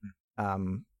vulnerability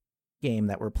game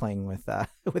that we're playing with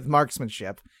with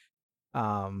marksmanship.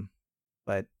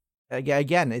 But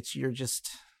again, it's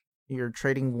you're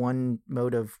trading one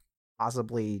mode of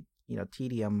possibly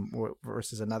tedium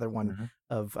versus another one Mhm.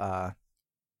 of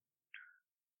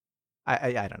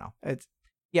I don't know. It's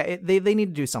they need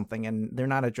to do something, and they're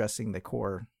not addressing the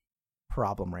core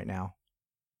problem right now.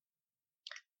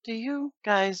 Do you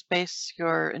guys base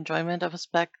your enjoyment of a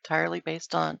spec entirely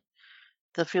based on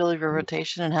the feel of your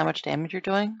rotation and how much damage you're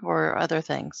doing, or other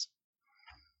things?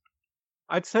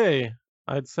 I'd say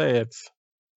it's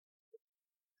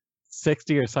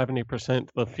 60 or 70%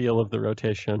 the feel of the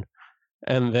rotation.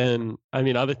 And then, I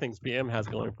mean, other things BM has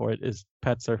going for it is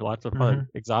pets are lots of fun.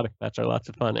 Exotic pets are lots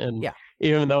of fun. And Yeah.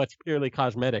 even though it's purely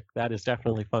cosmetic, that is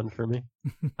definitely fun for me.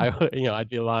 I'd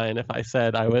be lying if I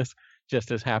said I was just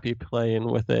as happy playing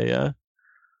with a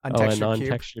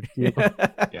non-textured cube.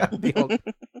 Yeah. The old-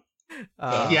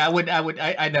 Yeah,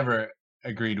 I never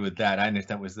agreed with that. I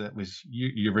understand that was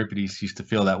Euripides used to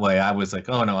feel that way. I was like,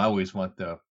 oh no, I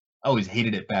always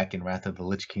hated it back in Wrath of the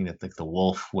Lich King that the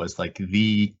wolf was like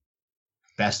the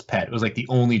best pet. It was like the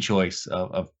only choice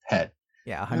of pet.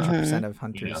 Yeah, 100% of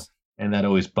hunters. And that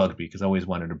always bugged me because I always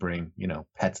wanted to bring,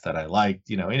 pets that I liked,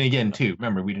 and again too,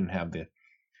 remember we didn't have the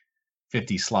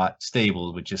 50 slot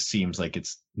stable, which just seems like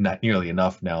it's not nearly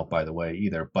enough now, by the way,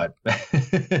 either. But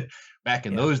back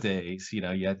in those days,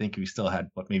 I think we still had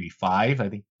maybe 5, I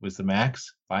think was the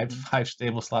max, 5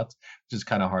 stable slots, which is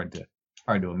kind of hard to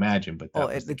imagine. But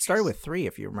it started with 3,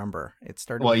 if you remember. It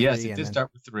started. Well, with yes, 3 it did start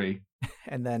with 3,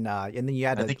 and then you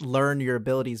had to learn your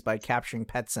abilities by capturing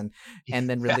pets and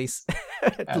then release,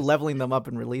 leveling them up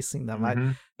and releasing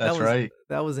them. That's right.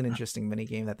 That was an interesting mini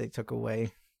game that they took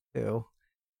away too.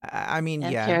 I mean,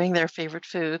 and yeah, carrying their favorite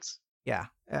foods. Yeah,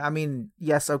 I mean,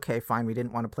 yes, okay, fine. We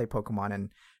didn't want to play Pokemon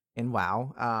in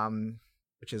WoW,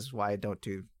 which is why I don't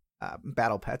do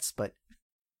battle pets, but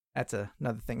that's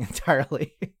another thing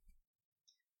entirely.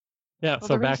 Yeah, Well,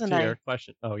 so the back to reason your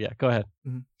question. Oh, yeah, go ahead.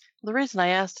 The reason I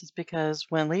asked is because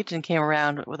when Legion came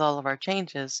around with all of our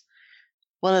changes,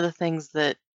 one of the things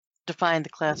that defined the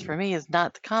class for me is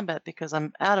not the combat, because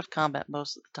I'm out of combat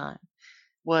most of the time,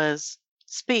 was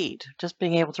speed. Just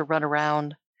being able to run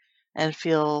around and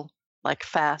feel like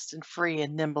fast and free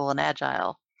and nimble and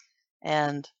agile.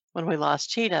 And when we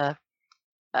lost Cheetah,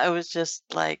 I was just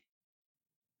like,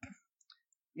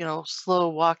 slow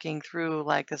walking through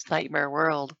like this nightmare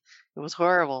world. It was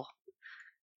horrible.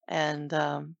 And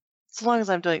so long as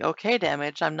I'm doing okay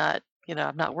damage, I'm not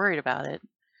worried about it.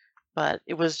 But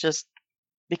it was just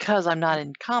because I'm not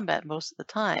in combat most of the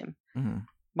time,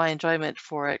 my enjoyment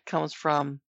for it comes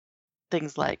from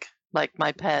things like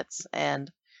my pets and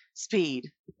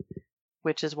speed,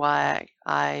 which is why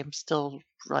I'm still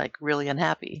like really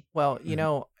unhappy. Well,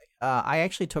 I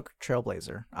actually took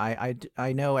Trailblazer.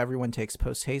 I know everyone takes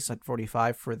post haste at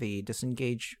 45 for the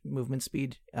disengage movement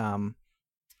speed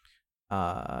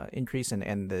increase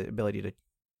and the ability to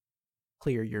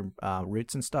clear your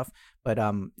routes and stuff. But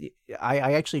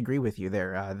I actually agree with you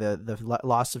there. The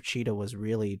loss of Cheetah was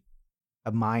really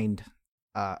a mind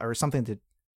or something to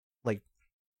like.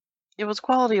 It was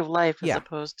quality of life as Yeah.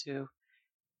 opposed to,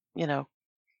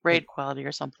 raid quality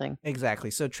or something. Exactly.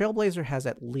 So Trailblazer has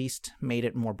at least made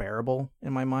it more bearable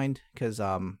in my mind because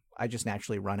I just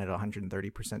naturally run at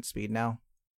 130% speed now.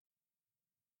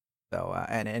 So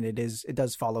and it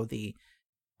does follow the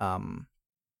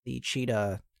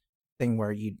Cheetah thing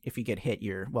where if you get hit,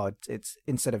 it's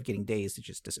instead of getting dazed, it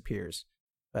just disappears.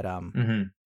 But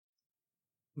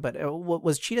But what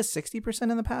was Cheetah 60%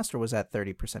 in the past, or was that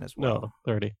 30% as well? No,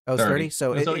 30. Oh, 30.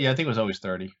 So I think it was always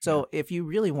 30. So if you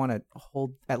really want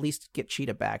to at least get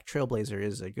Cheetah back, Trailblazer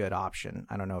is a good option.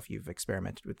 I don't know if you've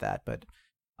experimented with that, but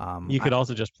you could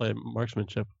also just play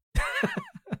marksmanship.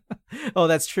 Oh,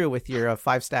 that's true with your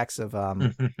 5 stacks of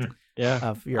yeah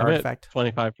of your I'm artifact.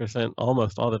 At 25%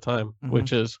 almost all the time,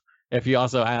 which is if you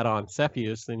also add on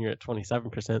Cepheus, then you're at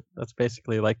 27%. That's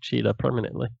basically like Cheetah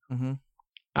permanently. Mm-hmm.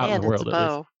 Out and in the world, it's a at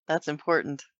bow. least. That's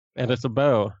important. And it's a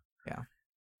bow. Yeah.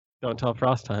 Don't tell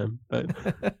Frostheim, but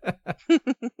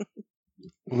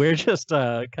we're just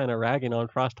kind of ragging on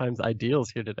Frostheim's ideals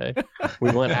here today.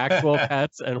 We want actual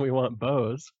pets and we want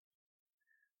bows.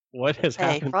 What has Hey,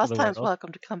 happened to the Frosttime's world?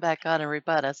 welcome to come back on and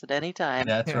rebut us at any time.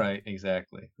 That's Yeah. right,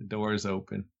 exactly. The door is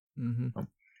open. Hmm.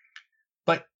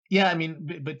 But yeah, I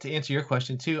mean, but to answer your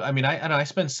question too, I mean, I know I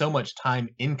spend so much time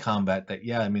in combat that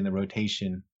yeah, I mean, the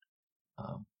rotation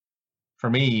um, for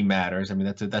me matters. I mean,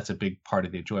 that's a big part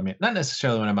of the enjoyment. Not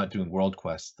necessarily when I'm out doing world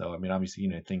quests, though. I mean, obviously,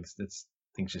 things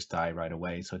just die right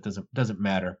away, so it doesn't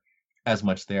matter as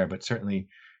much there. But certainly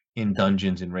in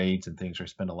dungeons and raids and things where I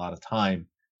spend a lot of time,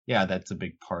 yeah, that's a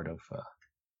big part of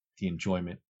the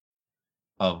enjoyment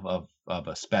of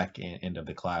a spec and of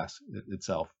the class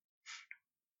itself.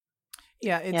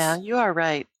 Yeah, it's Yeah, you are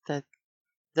right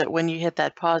that when you hit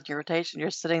that pause in your rotation, you're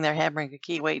sitting there hammering a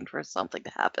key waiting for something to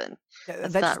happen.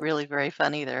 That's not really very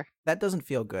fun either. that doesn't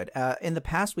feel good. In the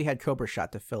past, we had Cobra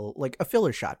Shot to fill like a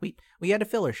filler shot. We had a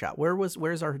filler shot.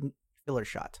 Where's our filler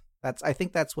shot? I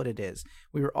think that's what it is.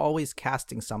 We were always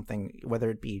casting something, whether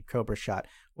it be Cobra Shot,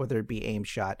 whether it be Aim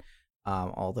Shot.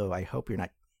 Although I hope you're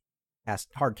not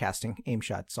hard casting Aim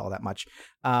Shots all that much.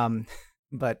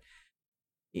 But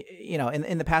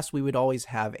in the past we would always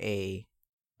have a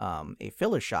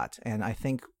filler shot, and I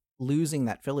think losing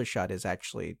that filler shot is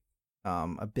actually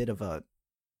a bit of a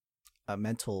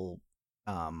mental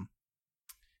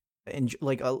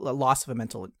like a loss of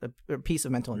a piece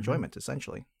of mental enjoyment,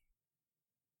 essentially.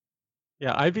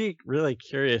 Yeah, I'd be really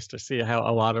curious to see how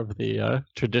a lot of the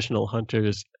traditional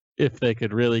hunters, if they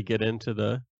could really get into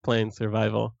the playing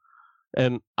survival.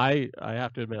 And I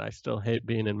have to admit, I still hate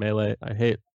being in melee. I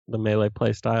hate the melee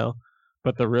play style,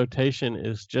 but the rotation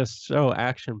is just so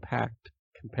action-packed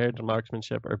compared to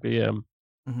marksmanship or BM.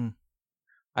 Mm-hmm.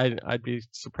 I'd be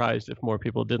surprised if more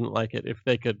people didn't like it if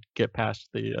they could get past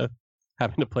the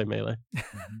having to play melee.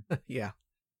 Yeah.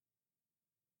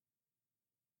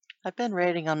 I've been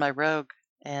raiding on my rogue,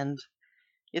 and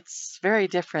it's very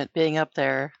different being up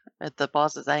there at the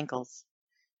boss's ankles.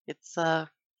 It's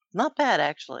not bad,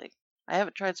 actually. I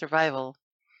haven't tried survival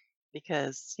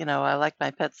because, I like my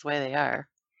pets the way they are,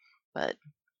 but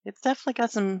it's definitely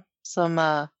got some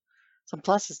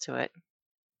pluses to it.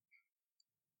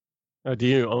 Do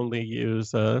you only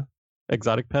use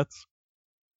exotic pets?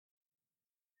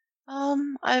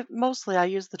 I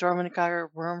use the Dormanigar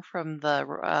worm from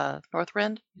the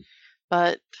Northrend,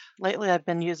 but lately I've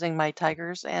been using my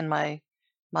tigers and my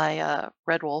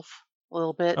red wolf a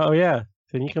little bit. Oh yeah,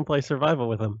 then you can play survival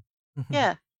with them.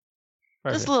 Yeah,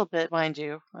 Perfect. just a little bit, mind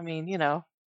you. I mean,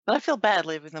 but I feel bad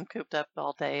leaving them cooped up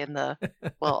all day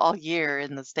all year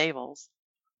in the stables.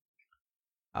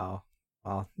 Oh,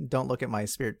 well, don't look at my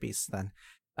spirit beasts then.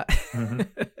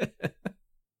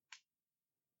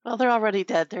 Well, they're already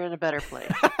dead. They're in a better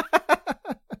place.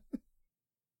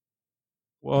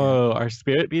 Whoa, are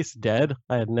spirit beasts dead?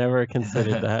 I had never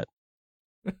considered that.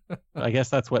 I guess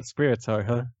that's what spirits are,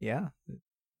 huh? Yeah.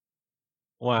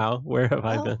 Wow, where have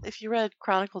I been? If you read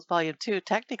Chronicles Volume 2,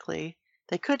 technically,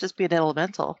 they could just be an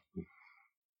elemental.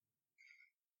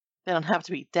 They don't have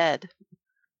to be dead.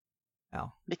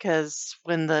 Oh. Because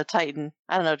when the Titan,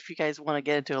 I don't know if you guys want to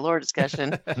get into a lore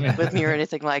discussion with me or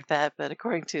anything like that, but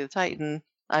according to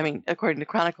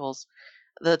Chronicles,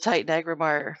 the Titan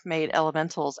Agrimar made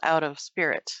elementals out of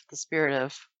spirit, the spirit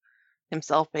of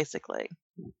himself, basically.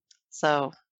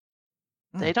 So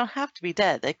they don't have to be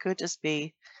dead. They could just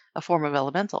be a form of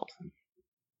elemental.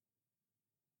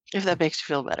 If that makes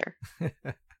you feel better.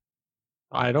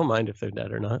 I don't mind if they're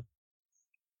dead or not.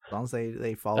 As long as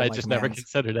they follow I my just commands. never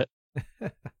considered it.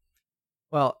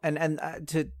 Well, and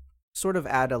to sort of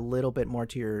add a little bit more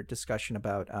to your discussion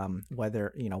about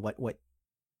whether what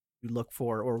you look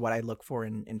for or what I look for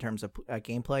in terms of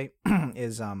gameplay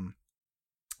is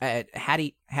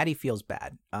Hattie feels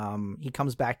bad. He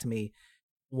comes back to me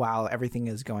while everything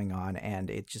is going on, and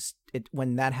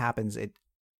when that happens,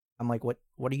 I'm like, what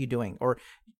are you doing? Or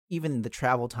even the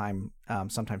travel time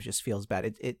sometimes just feels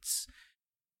bad. It's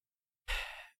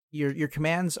your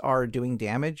commands are doing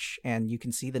damage, and you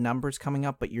can see the numbers coming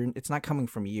up, but it's not coming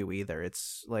from you either.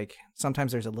 It's like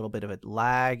sometimes there's a little bit of a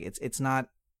lag. It's not.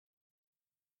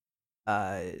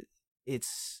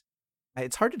 It's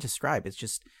hard to describe. It's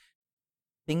just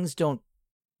things don't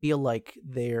feel like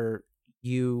they're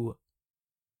you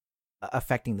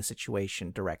affecting the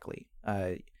situation directly.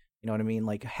 You know what I mean?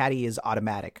 Like Hattie is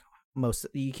automatic.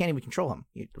 You can't even control him,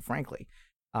 frankly.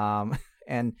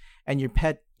 And your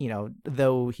pet,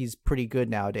 though he's pretty good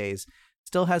nowadays,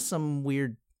 still has some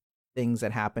weird things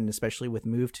that happen, especially with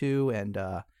Move To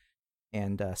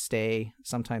and Stay.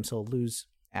 Sometimes he'll lose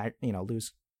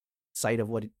sight of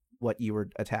what what you were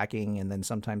attacking, and then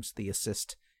sometimes the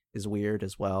assist is weird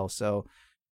as well. So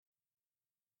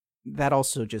that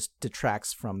also just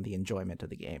detracts from the enjoyment of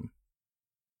the game.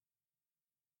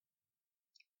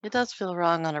 It does feel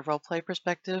wrong on a roleplay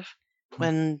perspective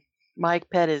when my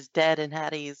pet is dead and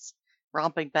Hattie's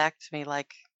romping back to me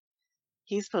like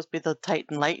he's supposed to be the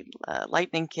Titan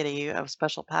lightning kitty of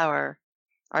special power,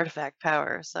 artifact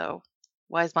power. So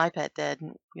why is my pet dead?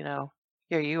 And,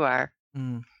 here you are.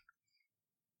 Mm.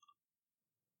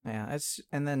 Yeah,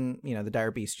 and then the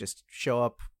dire beasts just show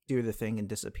up, do the thing, and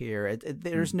disappear.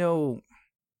 There's no.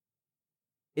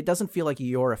 It doesn't feel like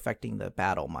you're affecting the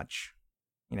battle much.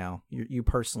 You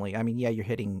personally. I mean, yeah, you're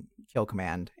hitting kill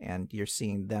command, and you're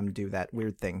seeing them do that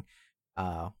weird thing,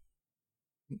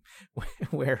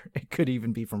 where it could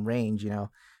even be from range.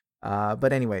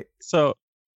 But anyway. So,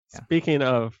 speaking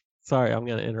of, sorry, I'm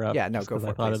going to interrupt. Yeah, no, go for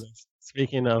it. Please.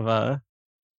 Speaking of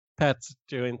pets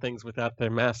doing things without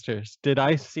their masters, did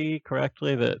I see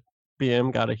correctly that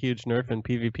BM got a huge nerf in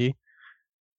PvP?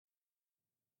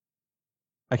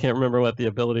 I can't remember what the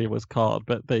ability was called,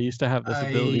 but they used to have this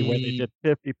ability where they did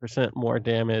 50% more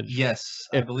damage. Yes,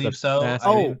 I believe so.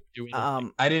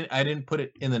 I didn't put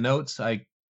it in the notes.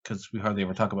 Because we hardly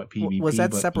ever talk about PvP. Was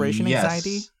that separation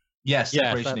anxiety? Yes,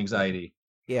 separation anxiety.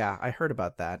 Yeah, I heard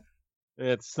about that.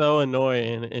 It's so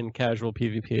annoying in casual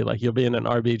PvP. Like, you'll be in an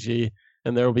RBG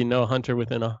and there will be no hunter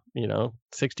within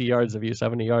 60 yards of you,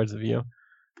 70 yards of you,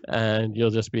 and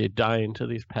you'll just be dying to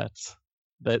these pets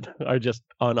that are just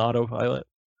on autopilot.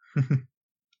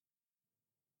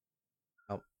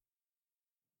 Oh.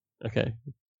 Okay.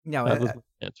 No,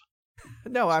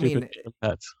 I mean,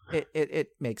 pets. It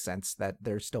makes sense that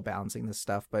they're still balancing this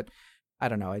stuff, but I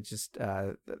don't know. It just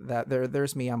that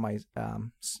there's me on my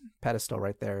pedestal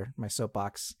right there, my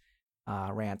soapbox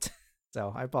rant.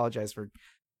 So I apologize for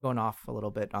going off a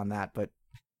little bit on that, but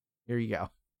here you go.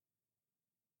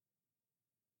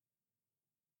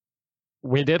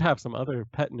 We did have some other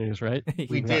pet news, right?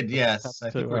 We did, yes. I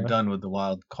think we're done with the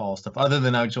wild call stuff. Other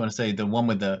than I just want to say the one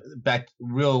with the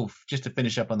just to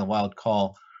finish up on the wild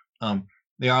call,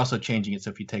 they are also changing it. So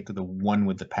if you take the one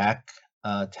with the pack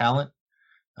talent,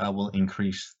 will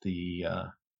increase the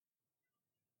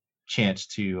chance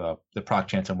to the proc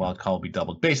chance on wild call will be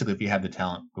doubled. Basically, if you have the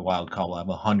talent, the wild call will have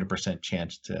 100%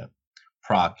 chance to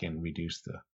proc and reduce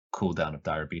the cooldown of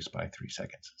Dire Beast by 3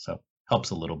 seconds. So helps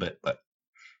a little bit, but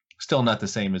still not the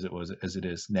same as it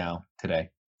is now today.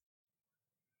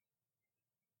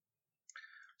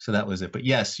 So that was it. But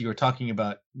yes, you were talking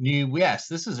about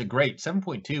this is a great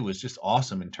 7.2 was just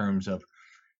awesome in terms of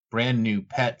brand new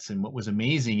pets. And what was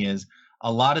amazing is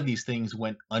a lot of these things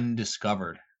went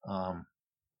undiscovered on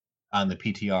the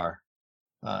PTR.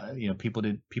 People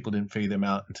didn't figure them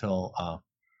out until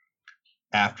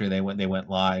after they went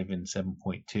live in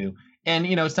 7.2. And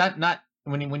it's not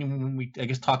when we I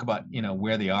guess talk about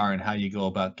where they are and how you go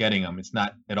about getting them, it's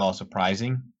not at all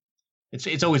surprising.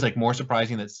 It's always like more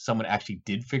surprising that someone actually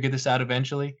did figure this out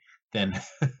eventually than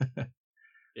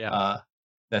that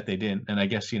they didn't. And I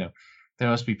guess there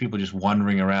must be people just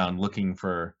wandering around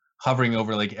hovering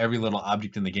over like every little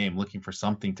object in the game looking for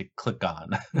something to click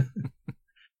on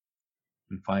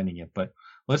and finding it. But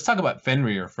let's talk about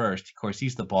Fenrir first. Of course,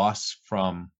 he's the boss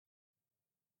from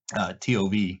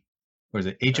TOV. Or is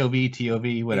it HOV,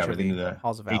 TOV, whatever? HOV,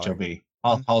 Halls of Valor.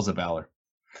 HOV, Halls of Valor.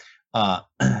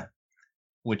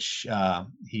 Which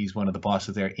he's one of the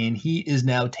bosses there. And he is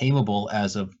now tameable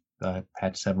as of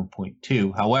patch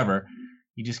 7.2. However,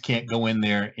 you just can't go in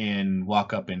there and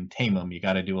walk up and tame him. You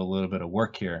got to do a little bit of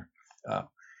work here.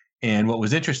 And what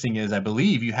was interesting is I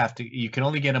believe you can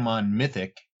only get him on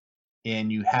Mythic,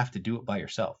 and you have to do it by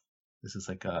yourself. This is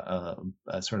like a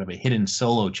sort of a hidden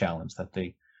solo challenge that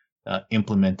they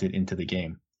implemented into the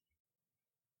game.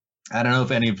 I don't know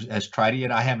if any has tried it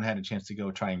yet. I haven't had a chance to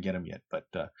go try and get them yet, but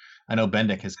I know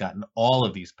Bendek has gotten all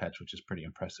of these pets, which is pretty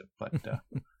impressive. But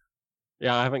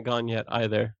yeah, I haven't gone yet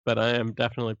either, but I am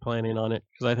definitely planning on it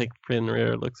because I think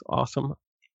Fenrir looks awesome.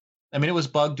 I mean, it was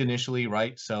bugged initially,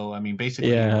 right? So, I mean,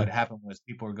 basically what happened was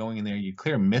people were going in there, you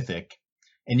clear Mythic,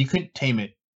 and you couldn't tame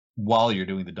it while you're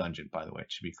doing the dungeon, by the way,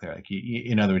 it should be clear. Like,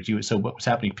 in other words, so what was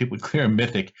happening, people would clear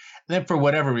Mythic, and then for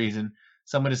whatever reason,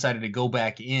 someone decided to go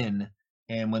back in,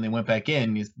 and when they went back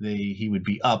in, he would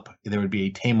be up. There would be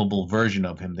a tameable version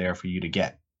of him there for you to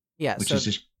get. Yeah, which is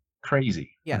just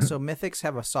crazy. Yeah, so Mythics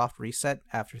have a soft reset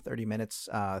after 30 minutes.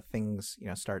 Things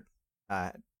start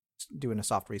doing a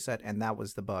soft reset, and that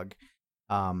was the bug.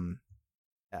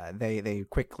 They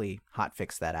quickly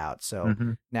hotfixed that out.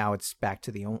 So now it's back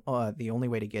to the only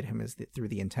way to get him is through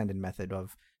the intended method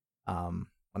of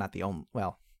not the only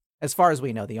as far as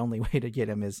we know, the only way to get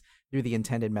him is through the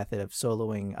intended method of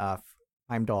soloing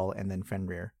Heimdall and then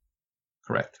Fenrir.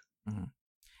 Correct. Mm-hmm.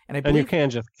 And I And you believe can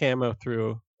just camo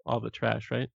through all the trash,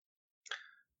 right?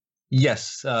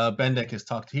 Yes, Bendak has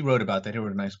talked. He wrote about that. He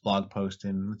wrote a nice blog post,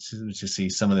 and let's just see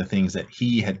some of the things that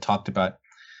he had talked about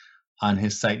on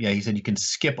his site. Yeah, he said you can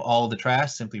skip all the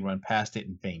trash, simply run past it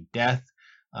and feign death.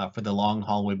 For the long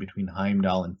hallway between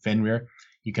Heimdall and Fenrir,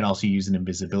 you can also use an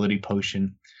invisibility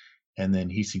potion. And then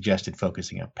he suggested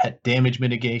focusing on pet damage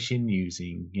mitigation,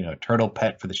 using turtle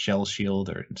pet for the shell shield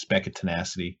or inspect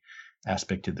tenacity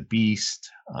aspect of the beast,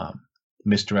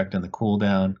 misdirect on the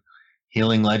cooldown.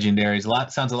 Healing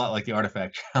legendaries. Sounds a lot like the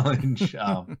artifact challenge.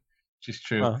 Which is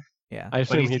true. Huh. yeah, I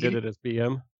assume he did it as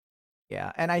BM.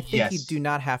 yeah, and I think you Yes. do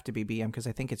not have to be BM because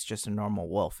I think it's just a normal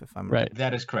wolf. If I'm Right.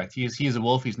 That is correct. He is a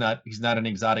wolf. He's not an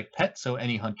exotic pet, so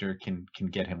any hunter can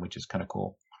get him, which is kind of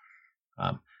cool.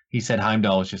 He said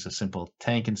Heimdall was just a simple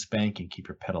tank and spank and keep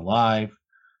your pet alive.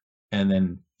 And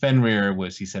then Fenrir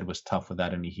was tough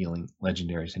without any healing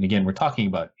legendaries. And again, we're talking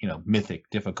about mythic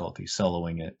difficulty,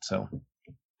 soloing it. So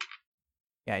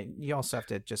Yeah, you also have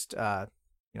to just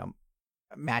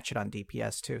match it on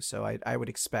DPS too. So I would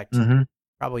expect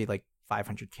probably like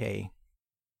 500k.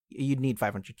 You'd need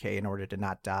 500k in order to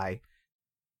not die,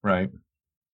 right.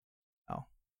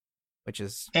 which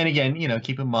is And again,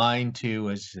 keep in mind too,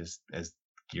 as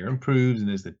gear improves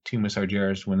and as the Tumas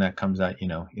Argeris, when that comes out,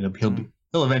 he'll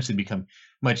eventually become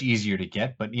much easier to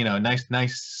get. But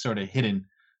nice sort of hidden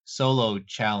solo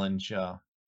challenge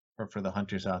for the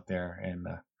hunters out there. And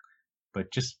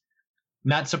but just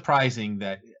not surprising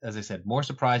that, as I said, more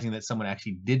surprising that someone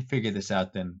actually did figure this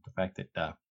out than the fact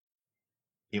that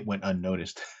it went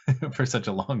unnoticed for such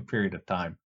a long period of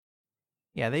time.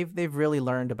 yeah, they've really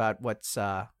learned about what's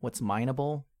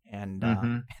mineable, and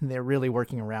Mhm. and they're really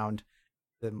working around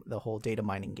the whole data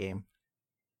mining game.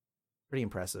 Pretty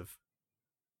impressive.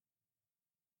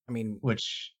 I mean,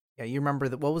 Which yeah, you remember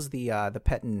what was the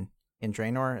pet in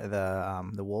Draenor,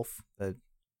 the wolf, the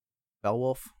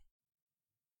Beowulf?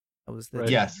 That was the Right.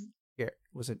 yes, Here,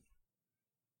 was it?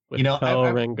 With I- Pel,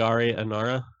 I- Rengari,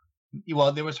 Anara.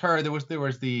 well, there was her. There was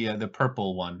the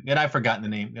purple one, and I've forgotten the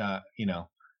name.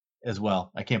 As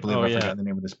well. I can't believe Oh, I yeah. forgot the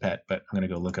name of this pet, but I'm gonna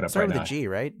go look it up Started right with now. a G,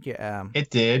 right? Yeah, It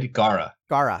did. Gara.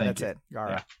 Gara. Thank That's you. it.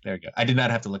 Gara. Yeah, there you go. I did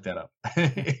not have to look that up.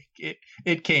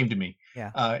 it came to me.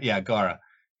 Yeah. Gara.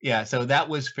 Yeah, so that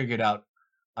was figured out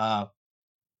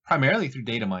primarily through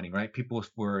data mining, right? People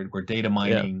were data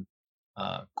mining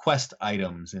quest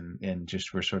items and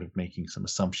just were sort of making some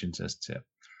assumptions as to.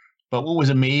 But what was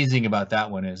amazing about that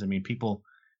one is, I mean, people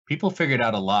figured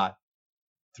out a lot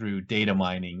through data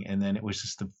mining, and then it was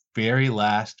just the very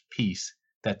last piece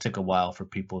that took a while for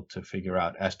people to figure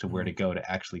out as to where to go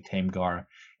to actually tame Gara.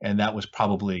 And that was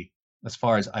probably, as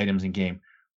far as items in game,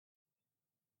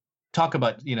 talk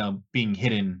about being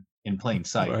hidden in plain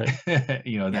sight. Right.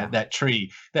 that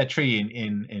tree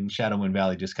in Shadowwind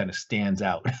Valley just kind of stands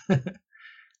out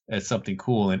as something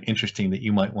cool and interesting that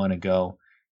you might want to go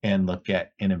and look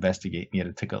at and investigate. You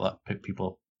had to take a lot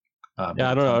people.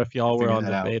 Yeah, I don't know if y'all were figure on that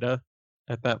the out. beta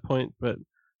at that point, but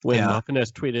when Yeah.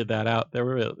 Muffinus tweeted that out, there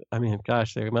were, I mean,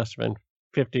 gosh, there must have been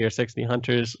 50 or 60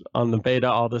 hunters on the beta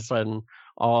all of a sudden,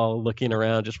 all looking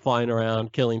around, just flying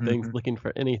around, killing things, Mhm. looking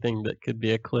for anything that could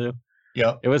be a clue.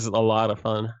 Yep. It was a lot of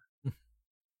fun.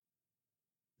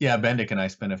 Yeah, Bendik and I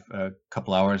spent a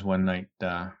couple hours one night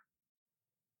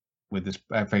with this.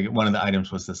 I forget, one of the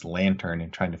items was this lantern,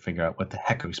 and trying to figure out what the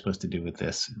heck are we supposed to do with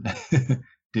this.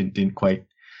 didn't quite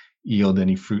yield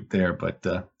any fruit there, but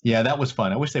yeah, that was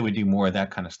fun. I wish they would do more of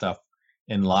that kind of stuff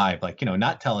in live, like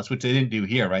not tell us, which they didn't do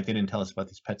here, right? They didn't tell us about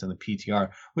these pets on the PTR,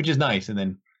 which is nice, and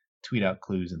then tweet out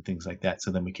clues and things like that,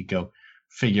 so then we could go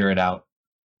figure it out,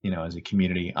 as a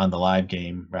community on the live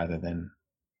game rather than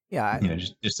Yeah,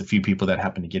 just a few people that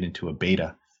happen to get into a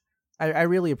beta. I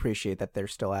really appreciate that they're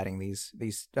still adding these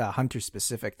hunter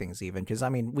specific things, even because I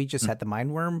mean we just had the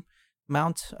Mindworm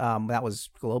mount that was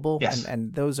global, Yes.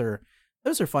 and those are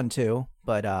fun too,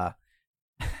 but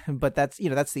but that's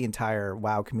that's the entire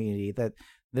WoW community, that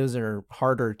those are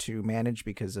harder to manage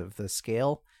because of the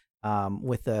scale.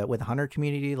 With a hunter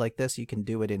community like this, you can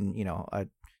do it in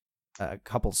a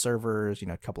couple servers,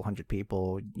 a couple hundred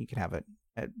people. You can have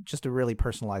just a really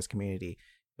personalized community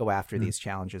go after these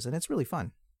challenges, and it's really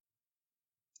fun.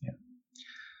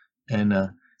 And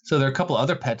so there are a couple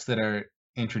other pets that are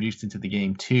introduced into the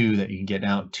game too that you can get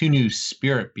now. 2 new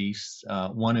spirit beasts.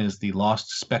 One is the Lost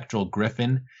Spectral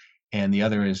Griffin, and the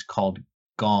other is called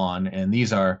Gone. And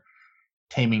these are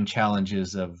taming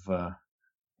challenges of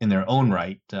in their own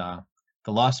right. The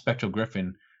Lost Spectral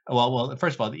Griffin. Well,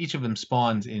 first of all, each of them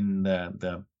spawns in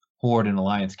the Horde and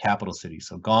Alliance capital city.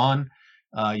 So Gone,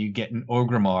 you get in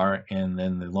Orgrimmar, and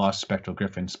then the Lost Spectral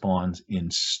Griffin spawns in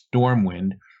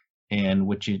Stormwind. And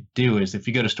what you do is, if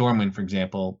you go to Stormwind, for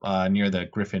example, near the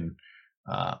Griffin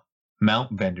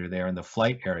mount vendor there in the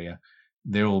flight area,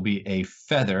 there will be a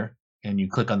feather, and you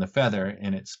click on the feather,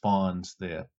 and it spawns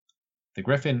the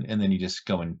Griffin, and then you just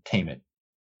go and tame it.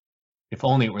 If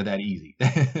only it were that easy.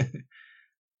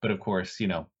 But of course,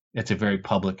 it's a very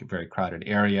public, very crowded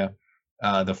area.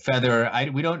 The feather,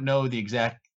 we don't know the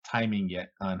exact timing yet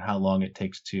on how long it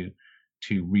takes to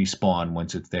respawn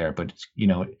once it's there, but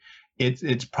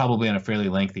it's probably on a fairly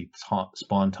lengthy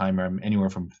spawn timer, anywhere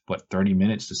from 30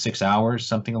 minutes to 6 hours,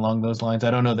 something along those lines.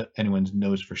 I don't know that anyone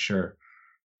knows for sure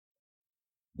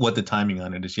what the timing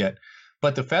on it is yet,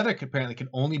 but the feather apparently can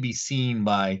only be seen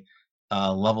by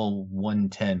level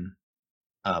 110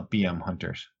 BM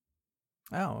hunters.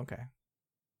 Oh, okay.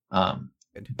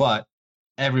 But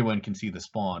everyone can see the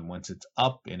spawn once it's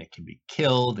up, and it can be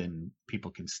killed, and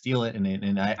people can steal it.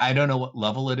 And I don't know what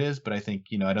level it is, but I think,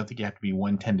 I don't think you have to be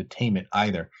 110 to tame it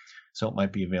either. So it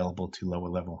might be available to lower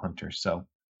level hunters. So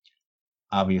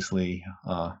obviously,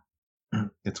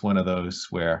 it's one of those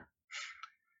where,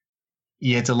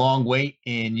 yeah, it's a long wait,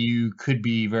 and you could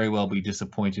very well be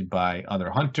disappointed by other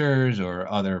hunters or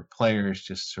other players,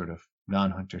 just sort of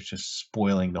non-hunters, just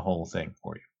spoiling the whole thing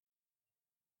for you.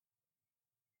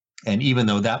 And even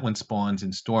though that one spawns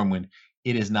in Stormwind,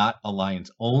 it is not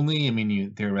Alliance only. I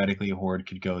mean, theoretically, a Horde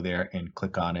could go there and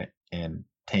click on it and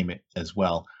tame it as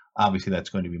well. Obviously,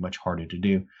 that's going to be much harder to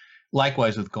do.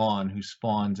 Likewise with Gone, who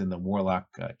spawns in the Warlock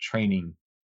training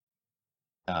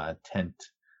tent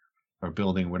or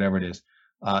building, whatever it is.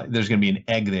 There's going to be an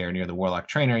egg there near the Warlock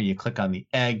trainer. You click on the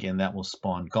egg, and that will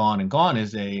spawn Gone. And Gone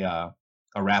is a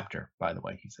raptor, by the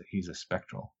way. He's a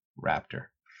spectral raptor.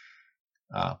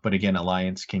 But again,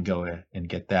 Alliance can go and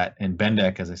get that. And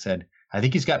Bendak, as I said, I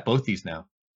think he's got both these now.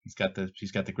 He's got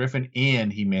the Griffin,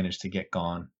 and he managed to get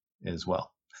Gone as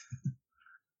well,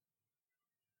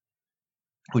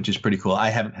 which is pretty cool. I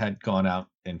haven't had gone out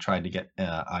and tried to get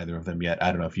either of them yet.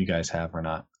 I don't know if you guys have or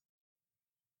not.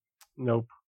 Nope.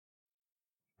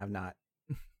 I've not.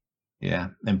 Yeah,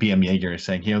 and BM Jaeger is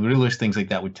saying, really wish things like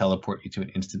that would teleport you to an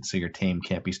instance so your tame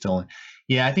can't be stolen.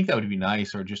 Yeah, I think that would be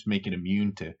nice, or just make it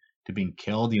immune to being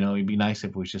killed. It'd be nice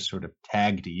if it was just sort of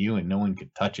tagged to you and no one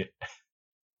could touch it.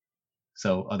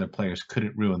 So other players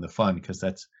couldn't ruin the fun, because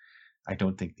that's, I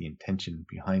don't think, the intention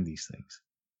behind these things.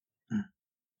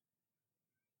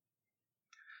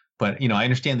 But, I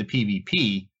understand the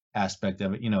PvP aspect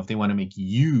of it. If they want to make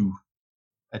you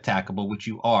attackable, which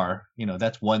you are,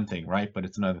 that's one thing, right? But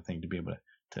it's another thing to be able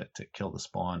to kill the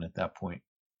spawn at that point.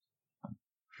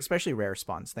 Especially rare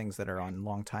spawns, things that are on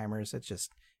long timers.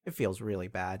 It feels really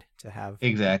bad to have.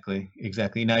 Exactly.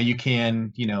 Now you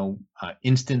can,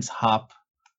 instance hop,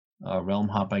 realm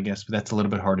hop, I guess, but that's a little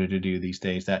bit harder to do these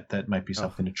days. That might be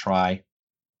something to try,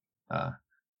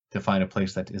 to find a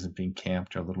place that isn't being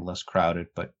camped or a little less crowded,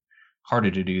 but harder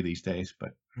to do these days.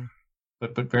 But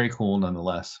very cool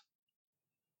nonetheless.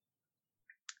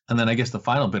 And then I guess the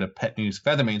final bit of pet news: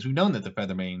 Feathermanes. We've known that the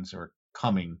Feathermanes are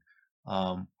coming.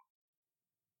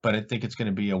 But I think it's going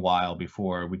to be a while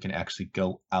before we can actually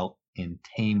go out and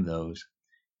tame those.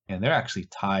 And they're actually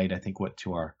tied, I think,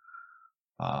 to our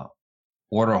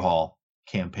Order Hall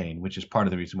campaign, which is part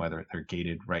of the reason why they're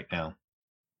gated right now.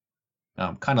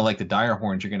 Kind of like the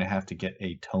Direhorns, you're going to have to get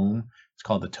a tome. It's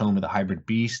called the Tome of the Hybrid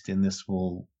Beast, and this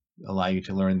will allow you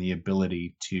to learn the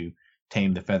ability to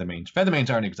tame the Feathermanes.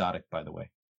 Feathermanes aren't exotic, by the way,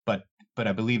 but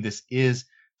I believe this is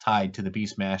tied to the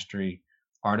Beast Mastery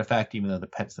artifact, even though the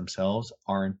pets themselves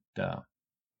aren't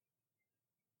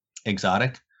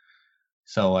exotic.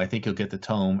 So I think you'll get the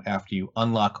tome after you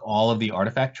unlock all of the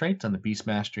artifact traits on the Beast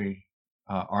Mastery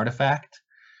artifact,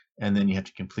 and then you have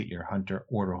to complete your Hunter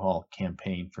Order Hall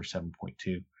campaign for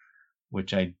 7.2,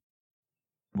 which I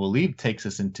believe takes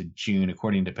us into June.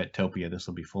 According to Petopia, this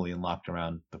will be fully unlocked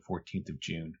around the 14th of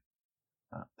June.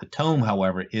 The tome,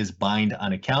 however, is bind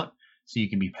on account, so you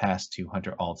can be passed to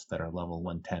Hunter alts that are level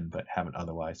 110 but haven't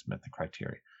otherwise met the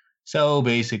criteria. So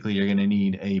basically, you're going to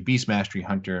need a Beast Mastery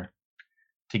Hunter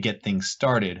to get things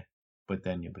started, but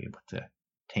then you'll be able to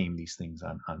tame these things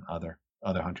on other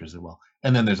hunters as well.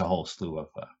 And then there's a whole slew of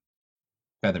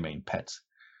Feathermane pets,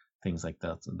 things like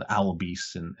the Owl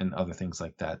Beasts and other things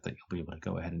like that you'll be able to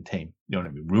go ahead and tame. You don't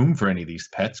have any room for any of these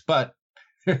pets, but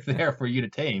they're there for you to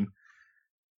tame.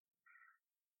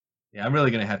 Yeah, I'm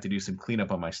really going to have to do some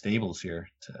cleanup on my stables here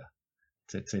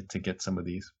to get some of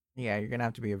these. Yeah, you're going to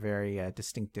have to be a very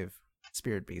distinctive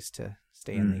spirit beast to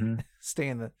stay in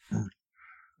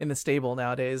the stable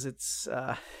nowadays. It's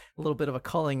a little bit of a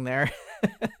culling there.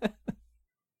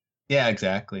 Yeah,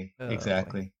 exactly. Oh, boy.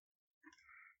 Exactly.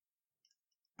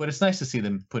 But it's nice to see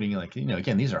them putting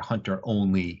again, these are hunter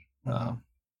only Mhm.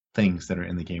 things that are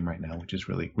in the game right now, which is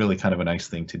really, really kind of a nice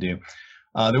thing to do.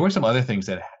 There were some other things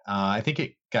that I think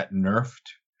it got nerfed.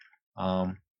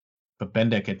 But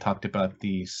Bendak had talked about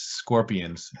the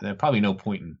scorpions. There's probably no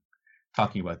point in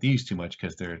talking about these too much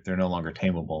because they're no longer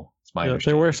tameable. It's my Yeah, there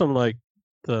understanding. were some like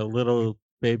the little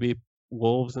baby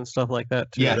wolves and stuff like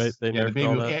that too, right? Yes, They yeah, the nerfed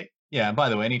all baby. that. Yeah, and by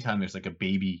the way, anytime there's like a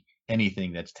baby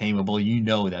anything that's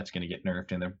tameable, that's going to get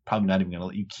nerfed, and they're probably not even going to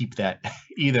let you keep that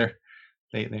either.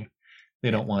 They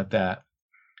don't want that.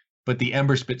 But the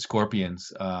Ember Spit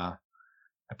Scorpions,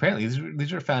 apparently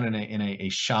these are found in a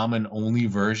shaman only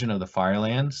version of the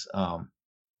Firelands,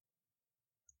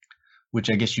 which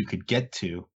I guess you could get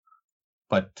to,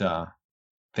 but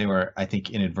they were, I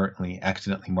think, inadvertently,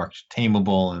 accidentally marked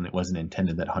tameable, and it wasn't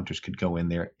intended that hunters could go in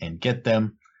there and get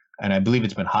them. And I believe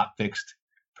it's been hot fixed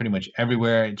pretty much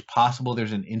everywhere. It's possible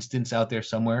there's an instance out there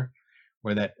somewhere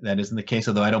where that isn't the case,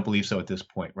 although I don't believe so at this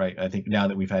point, right? I think now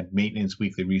that we've had maintenance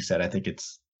weekly reset, I think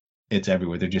it's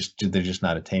everywhere. They're just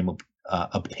not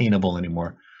obtainable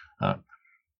anymore. But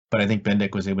I think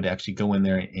Bendak was able to actually go in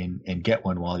there and get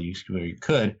one where you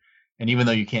could. And even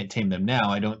though you can't tame them now,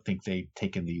 I don't think they've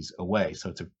taken these away. So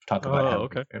it's talk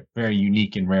about a very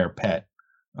unique and rare pet.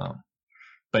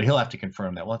 But he'll have to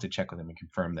confirm that. We'll have to check with him and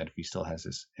confirm that if he still has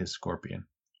his scorpion.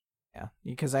 Yeah,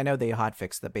 because I know they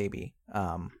hotfixed the baby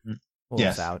wolves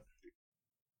Yes. out.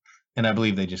 And I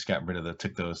believe they just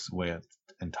took those away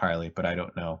entirely, but I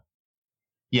don't know.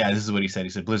 Yeah, this is what he said. He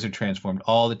said Blizzard transformed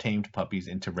all the tamed puppies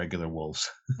into regular wolves.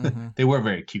 Mhm. They were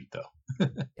very cute, though.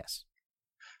 Yes.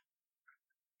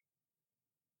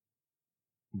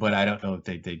 But I don't know if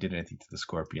they did anything to the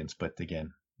scorpions. But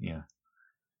again, yeah,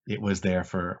 it was there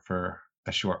for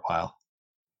a short while.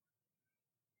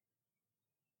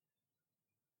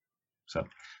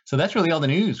 So that's really all the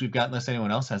news we've got, unless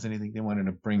anyone else has anything they wanted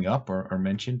to bring up or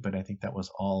mention. But I think that was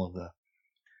all of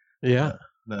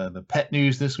the pet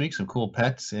news this week. Some cool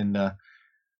pets. And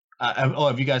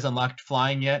have you guys unlocked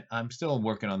flying yet? I'm still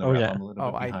working on the rep. Yeah. I'm a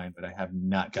little bit behind, but I have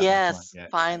not gotten flying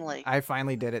yet. Finally. I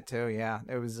finally did it too. Yeah,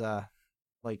 it was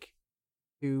like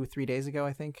 2-3 days ago,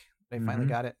 I think. I finally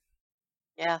got it.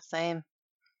 Yeah, same.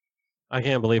 I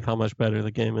can't believe how much better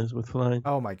the game is with flying.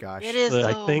 Oh my gosh. It is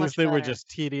Like so things much that were better. just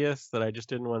tedious that I just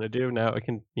didn't want to do. Now I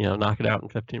can, knock it out in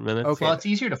 15 minutes. Okay. Well, it's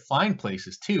easier to find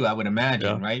places too, I would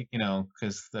imagine, Yeah. right?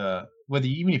 Because when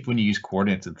you use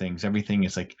coordinates and things, everything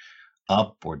is like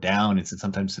up or down. It's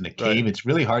sometimes in a cave. Right. It's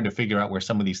really hard to figure out where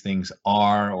some of these things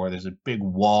are, or there's a big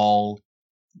wall.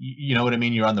 You know what I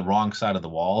mean? You're on the wrong side of the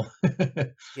wall.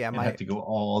 Yeah, and have to go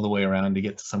all the way around to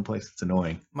get to some place. It's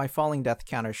annoying. my falling death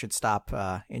counter should stop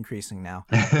increasing now.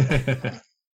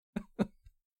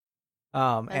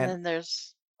 And then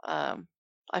there's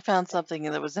I found something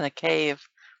that was in a cave.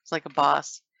 It's like a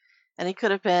boss. And he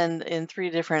could have been in 3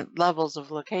 different levels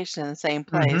of location in the same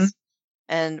place. Mhm.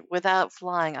 And without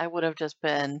flying, I would have just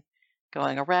been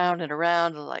going around and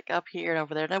around, like up here and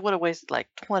over there. And I would have wasted like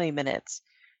 20 minutes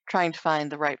trying to find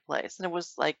the right place. And it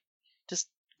was like just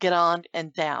get on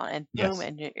and down and boom, Yes.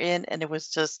 and you're in. And it was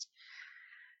just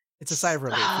It's a sigh of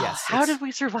relief. Yes. How it's- did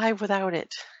we survive without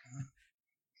it?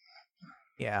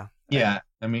 Yeah. Yeah,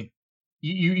 I mean,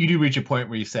 you do reach a point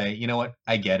where you say, you know what,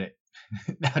 I get it.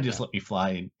 Now just let me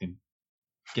fly and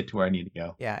get to where I need to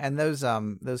go. Yeah, and those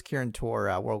Kirin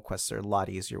Tor world quests are a lot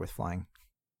easier with flying.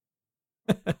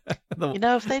 You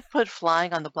know, if they'd put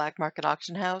flying on the black market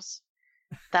auction house,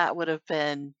 that would have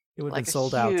been It would have like been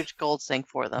sold a out. huge gold sink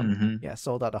for them. Mhm. Yeah,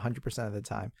 sold out 100% of the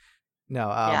time. No,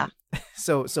 Yeah.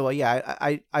 So yeah,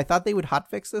 I thought they would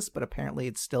hotfix this, but apparently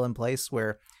it's still in place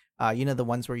where, the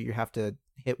ones where you have to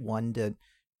hit one to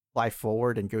fly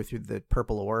forward and go through the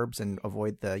purple orbs and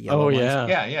avoid the yellow ones.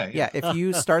 yeah. Yeah, if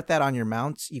you start that on your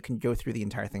mount, you can go through the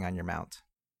entire thing on your mount.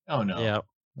 Oh no. Yeah.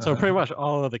 So pretty much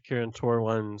all of the Kirin Tor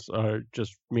ones are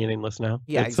just meaningless now.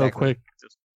 Yeah, it's so exactly. quick,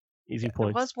 just easy There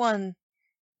points. was one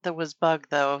that was bugged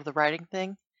though of the writing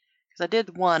thing, because I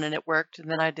did one and it worked,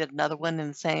 and then I did another one in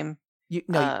the same.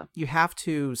 You have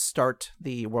to start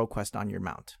the world quest on your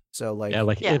mount. So like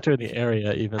Yeah, enter the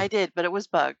area even. I did, but it was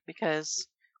bugged because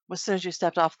as soon as you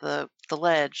stepped off the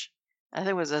ledge, I think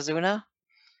it was Azuna.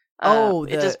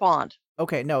 It just spawned.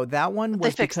 Okay, no, that one But they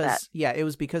was fixed because that. it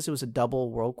was because it was a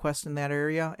double world quest in that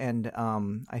area, and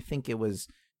I think it was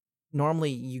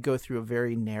normally you go through a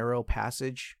very narrow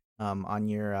passage on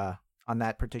your on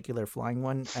that particular flying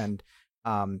one, and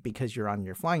because you're on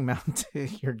your flying mount,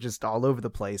 you're just all over the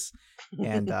place,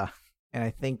 and I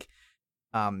think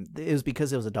it was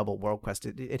because it was a double world quest.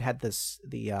 It had the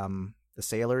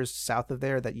sailors south of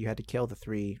there that you had to kill, the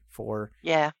 3, 4.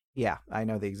 Yeah. Yeah, I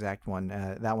know the exact one.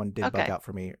 That one did bug Okay. out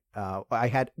for me.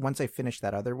 Once I finished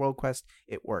that other world quest,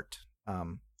 it worked.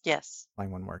 Yes.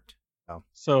 Flying one worked.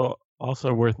 So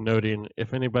also worth noting,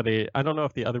 if anybody, I don't know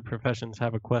if the other professions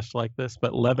have a quest like this,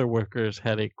 but leather workers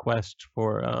had a quest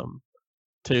for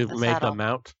to The make a saddle.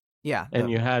 mount, Yeah. and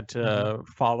you had to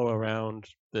follow around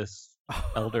this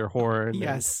elder horn. and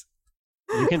Yes.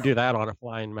 you can do that on a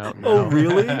flying mount now. Oh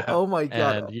really? Oh my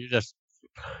god. And you just,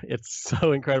 it's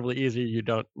so incredibly easy. You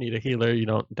don't need a healer. You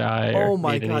don't die or Oh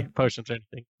my need any God. potions or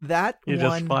anything. That You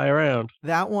just one. fly around.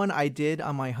 That one I did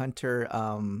on my hunter.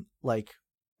 Like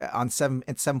on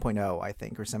 7.0, I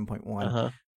think, or 7.1.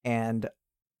 Uh-huh. And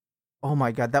oh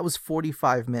my god, that was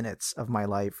 45 minutes of my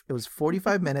life. It was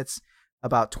 45 minutes,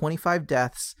 about 25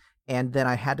 deaths, and then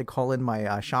I had to call in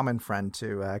my shaman friend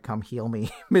to come heal me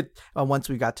once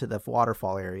we got to the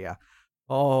waterfall area.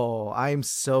 Oh, I'm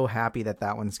so happy that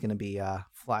one's going to be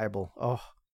flyable. Oh,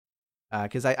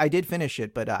 because I did finish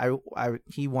it, but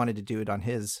he wanted to do it on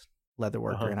his leather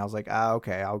worker, and I was like,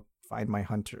 okay, I'll find my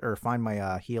hunter or find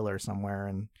my healer somewhere.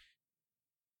 And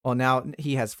well, now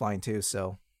he has flying too,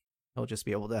 so he'll just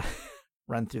be able to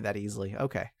run through that easily.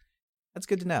 Okay, that's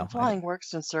good to know. Flying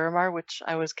works in Suramar, which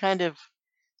I was kind of,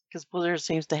 because Blizzard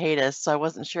seems to hate us, so I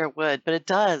wasn't sure it would, but it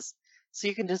does. So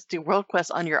you can just do world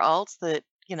quests on your alts that,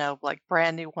 like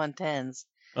brand new 110s.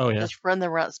 Oh yeah. Just run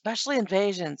them around, especially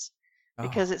invasions,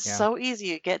 because it's so easy.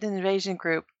 You get an invasion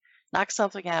group, knock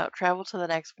something out, travel to the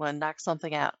next one, knock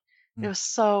something out. It was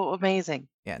so amazing.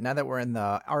 Yeah, now that we're in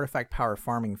the artifact power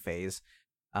farming phase,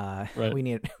 Right. we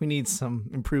need some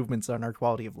improvements on our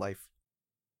quality of life.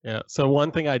 Yeah. So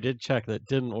one thing I did check that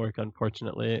didn't work,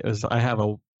 unfortunately, is I have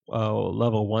a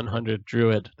level 100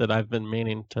 druid that I've been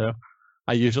meaning to.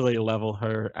 I usually level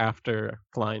her after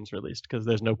flying's released because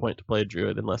there's no point to play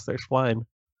druid unless there's flying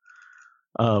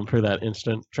for that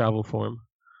instant travel form.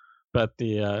 But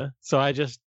so I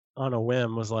just on a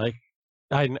whim was like,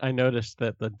 I noticed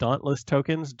that the Dauntless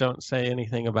tokens don't say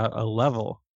anything about a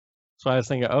level. So I was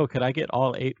thinking, could I get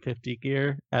all 850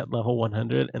 gear at level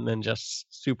 100 and then just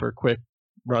super quick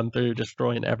run through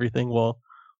destroying everything while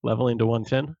leveling to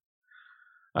 110?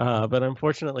 But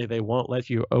unfortunately, they won't let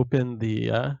you open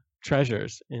the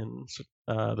treasures in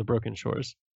the Broken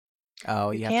Shores.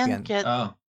 Oh, you have to get.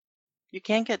 You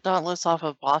can get Dauntless off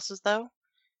of bosses though,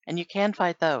 and you can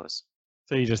fight those.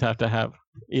 So you just have to have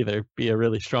either be a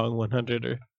really strong 100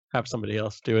 or have somebody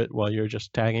else do it while you're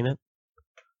just tagging it.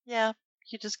 Yeah,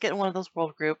 you just get in one of those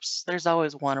world groups. There's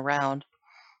always one around,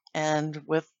 and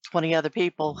with 20 other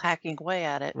people hacking away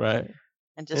at it, Right.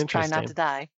 and just try not to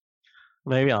die.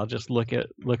 Maybe I'll just look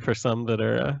for some that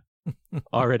are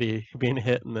already being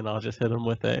hit, and then I'll just hit them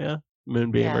with a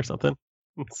moonbeam or something.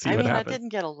 See what happens. I didn't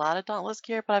get a lot of Dauntless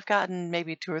gear, but I've gotten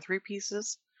maybe 2 or 3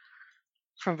 pieces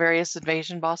from various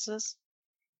invasion bosses.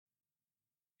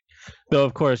 Though,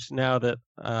 of course, now that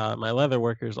my leather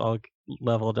workers all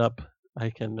leveled up, I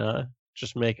can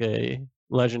just make a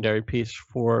legendary piece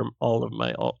for all of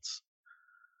my alts.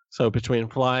 So between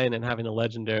flying and having a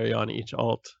legendary on each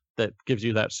alt that gives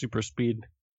you that super speed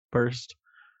burst,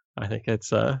 I think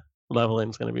it's leveling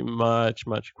is going to be much,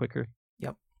 much quicker.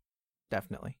 Yep,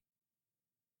 definitely.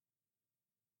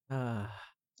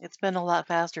 It's been a lot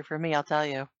faster for me, I'll tell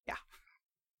you. Yeah.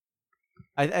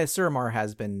 Suramar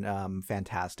has been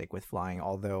fantastic with flying,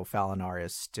 although Falanar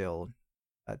is still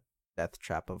a death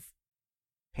trap of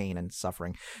pain and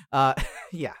suffering.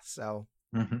 Yeah, so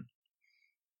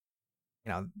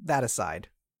that aside.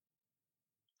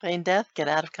 Feign death, get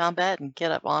out of combat, and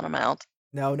get up on a mount.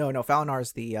 No.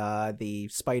 Falanar's the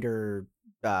spider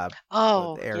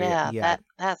area. Yeah,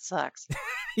 that sucks.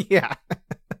 Yeah.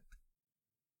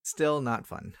 Still not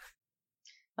fun.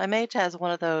 My mage has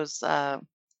one of those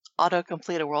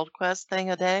auto-complete a world quest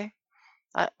thing a day.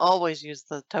 I always use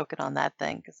the token on that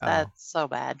thing because that's so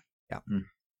bad. Yeah.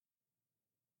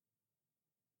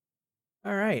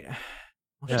 All right.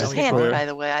 Which is handy, by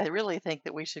the way. I really think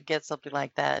that we should get something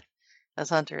like that as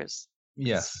hunters.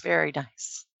 Yes. It's very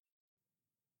nice.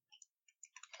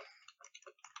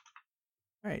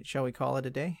 All right. Shall we call it a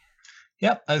day?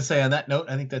 Yep. I'd say on that note,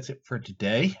 I think that's it for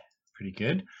today. Pretty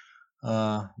good.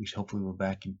 We should hopefully be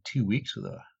back in 2 weeks with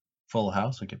a full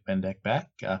house. We'll get Bendak back.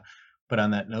 But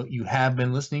on that note, you have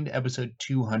been listening to episode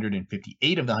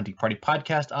 258 of the Hunting Party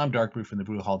Podcast. I'm Dark Brew from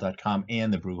thebrewhall.com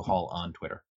and the Brew Hall on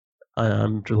Twitter.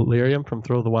 I'm Delirium from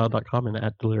thrillthewild.com and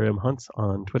at Delirium Hunts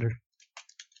on Twitter.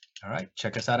 All right.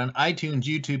 Check us out on iTunes,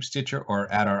 YouTube, Stitcher,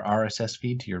 or add our RSS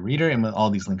feed to your reader. And all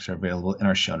these links are available in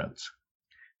our show notes.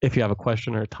 If you have a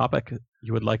question or a topic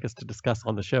you would like us to discuss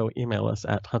on the show, email us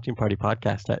at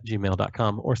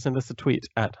huntingpartypodcast@gmail.com or send us a tweet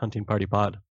at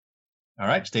huntingpartypod. All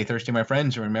right, stay thirsty, my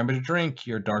friends, and remember to drink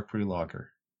your dark brew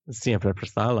lager. Siempre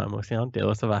prestar la emoción de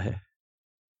lo salvaje.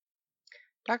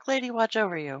 Dark Lady, watch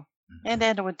over you. And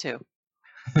Anduin, too.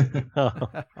 Oh.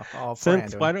 Oh,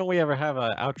 Since Brandon. why don't we ever have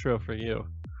an outro for you?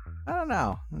 I don't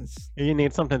know. It's, You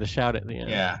need something to shout at the end.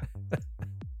 Yeah.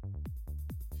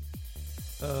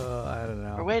 I don't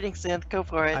know. We're waiting, Synth. Go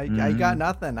for it. I got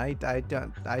nothing. I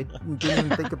didn't even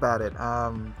think about it.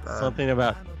 Something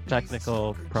about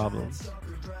technical problems.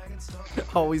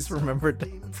 Always remember to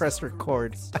press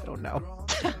record. I don't know.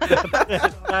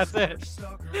 That's it.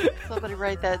 Somebody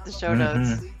write that in the show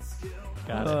notes.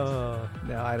 Got it.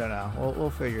 No, I don't know. We'll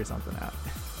figure something out.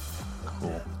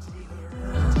 Cool.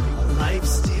 A life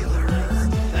stealer,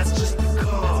 that's just the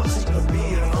cost of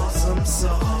being awesome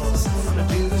sauce. A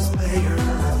dues payer,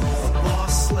 a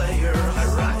boss slayer. I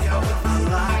rock out with my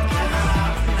lockout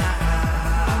now.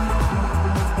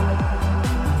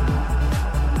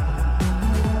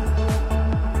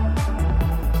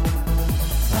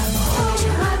 I'm a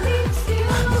hunter.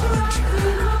 I'm a hunter.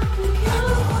 I'm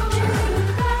a hunter.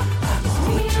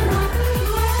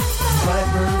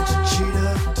 Viper to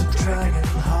cheetah to dragon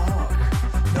hawk.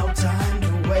 No time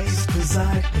to waste, cause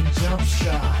I can jump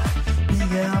shot.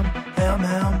 BM,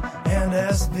 MM, and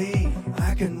SV.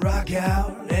 I can rock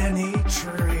out any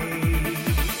tree.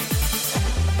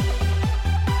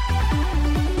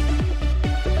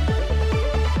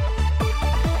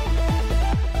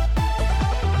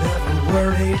 Never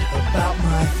worried about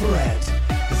my threat,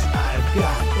 cause I've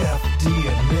got FD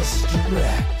and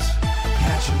misdirect.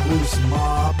 Catching loose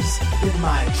mobs in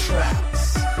my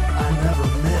traps. I never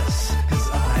miss, cause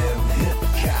I am hit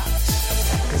capped.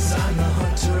 Cause I'm the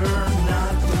hunter,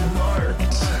 not the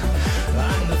marked.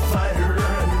 I'm the fighter,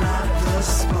 not the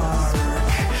spark.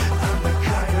 I'm the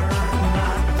kiter,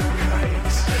 not the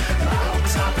kite. I'll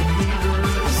top the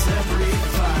meters every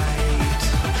fight.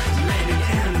 Rated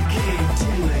endgame,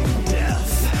 dealing death.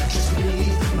 Just me,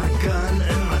 my gun,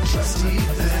 and my trusty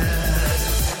bed.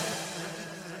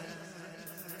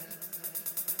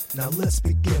 Now let's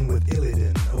begin with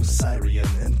Illidan, Osirian,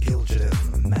 and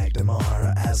Gil'jadan,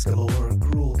 Magdamar, Asgalor,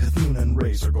 Gruul, Cthulhu, and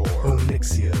Razorgore,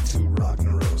 Onyxia to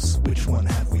Ragnaros. Which one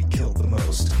have we killed the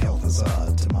most?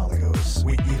 Kel'Thuzad to Malagos.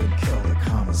 We even killed a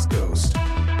Kama's ghost.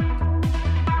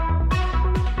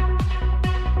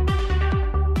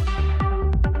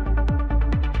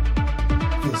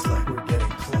 Feels like we're getting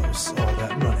close, all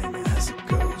that running as a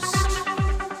ghost.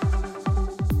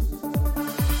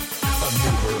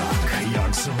 Anubarak,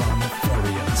 Yogg-Saron,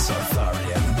 Thorian,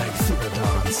 Sartharian,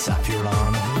 Magtheridon,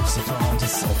 Sapuron, Lucifer to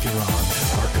Sulfuron,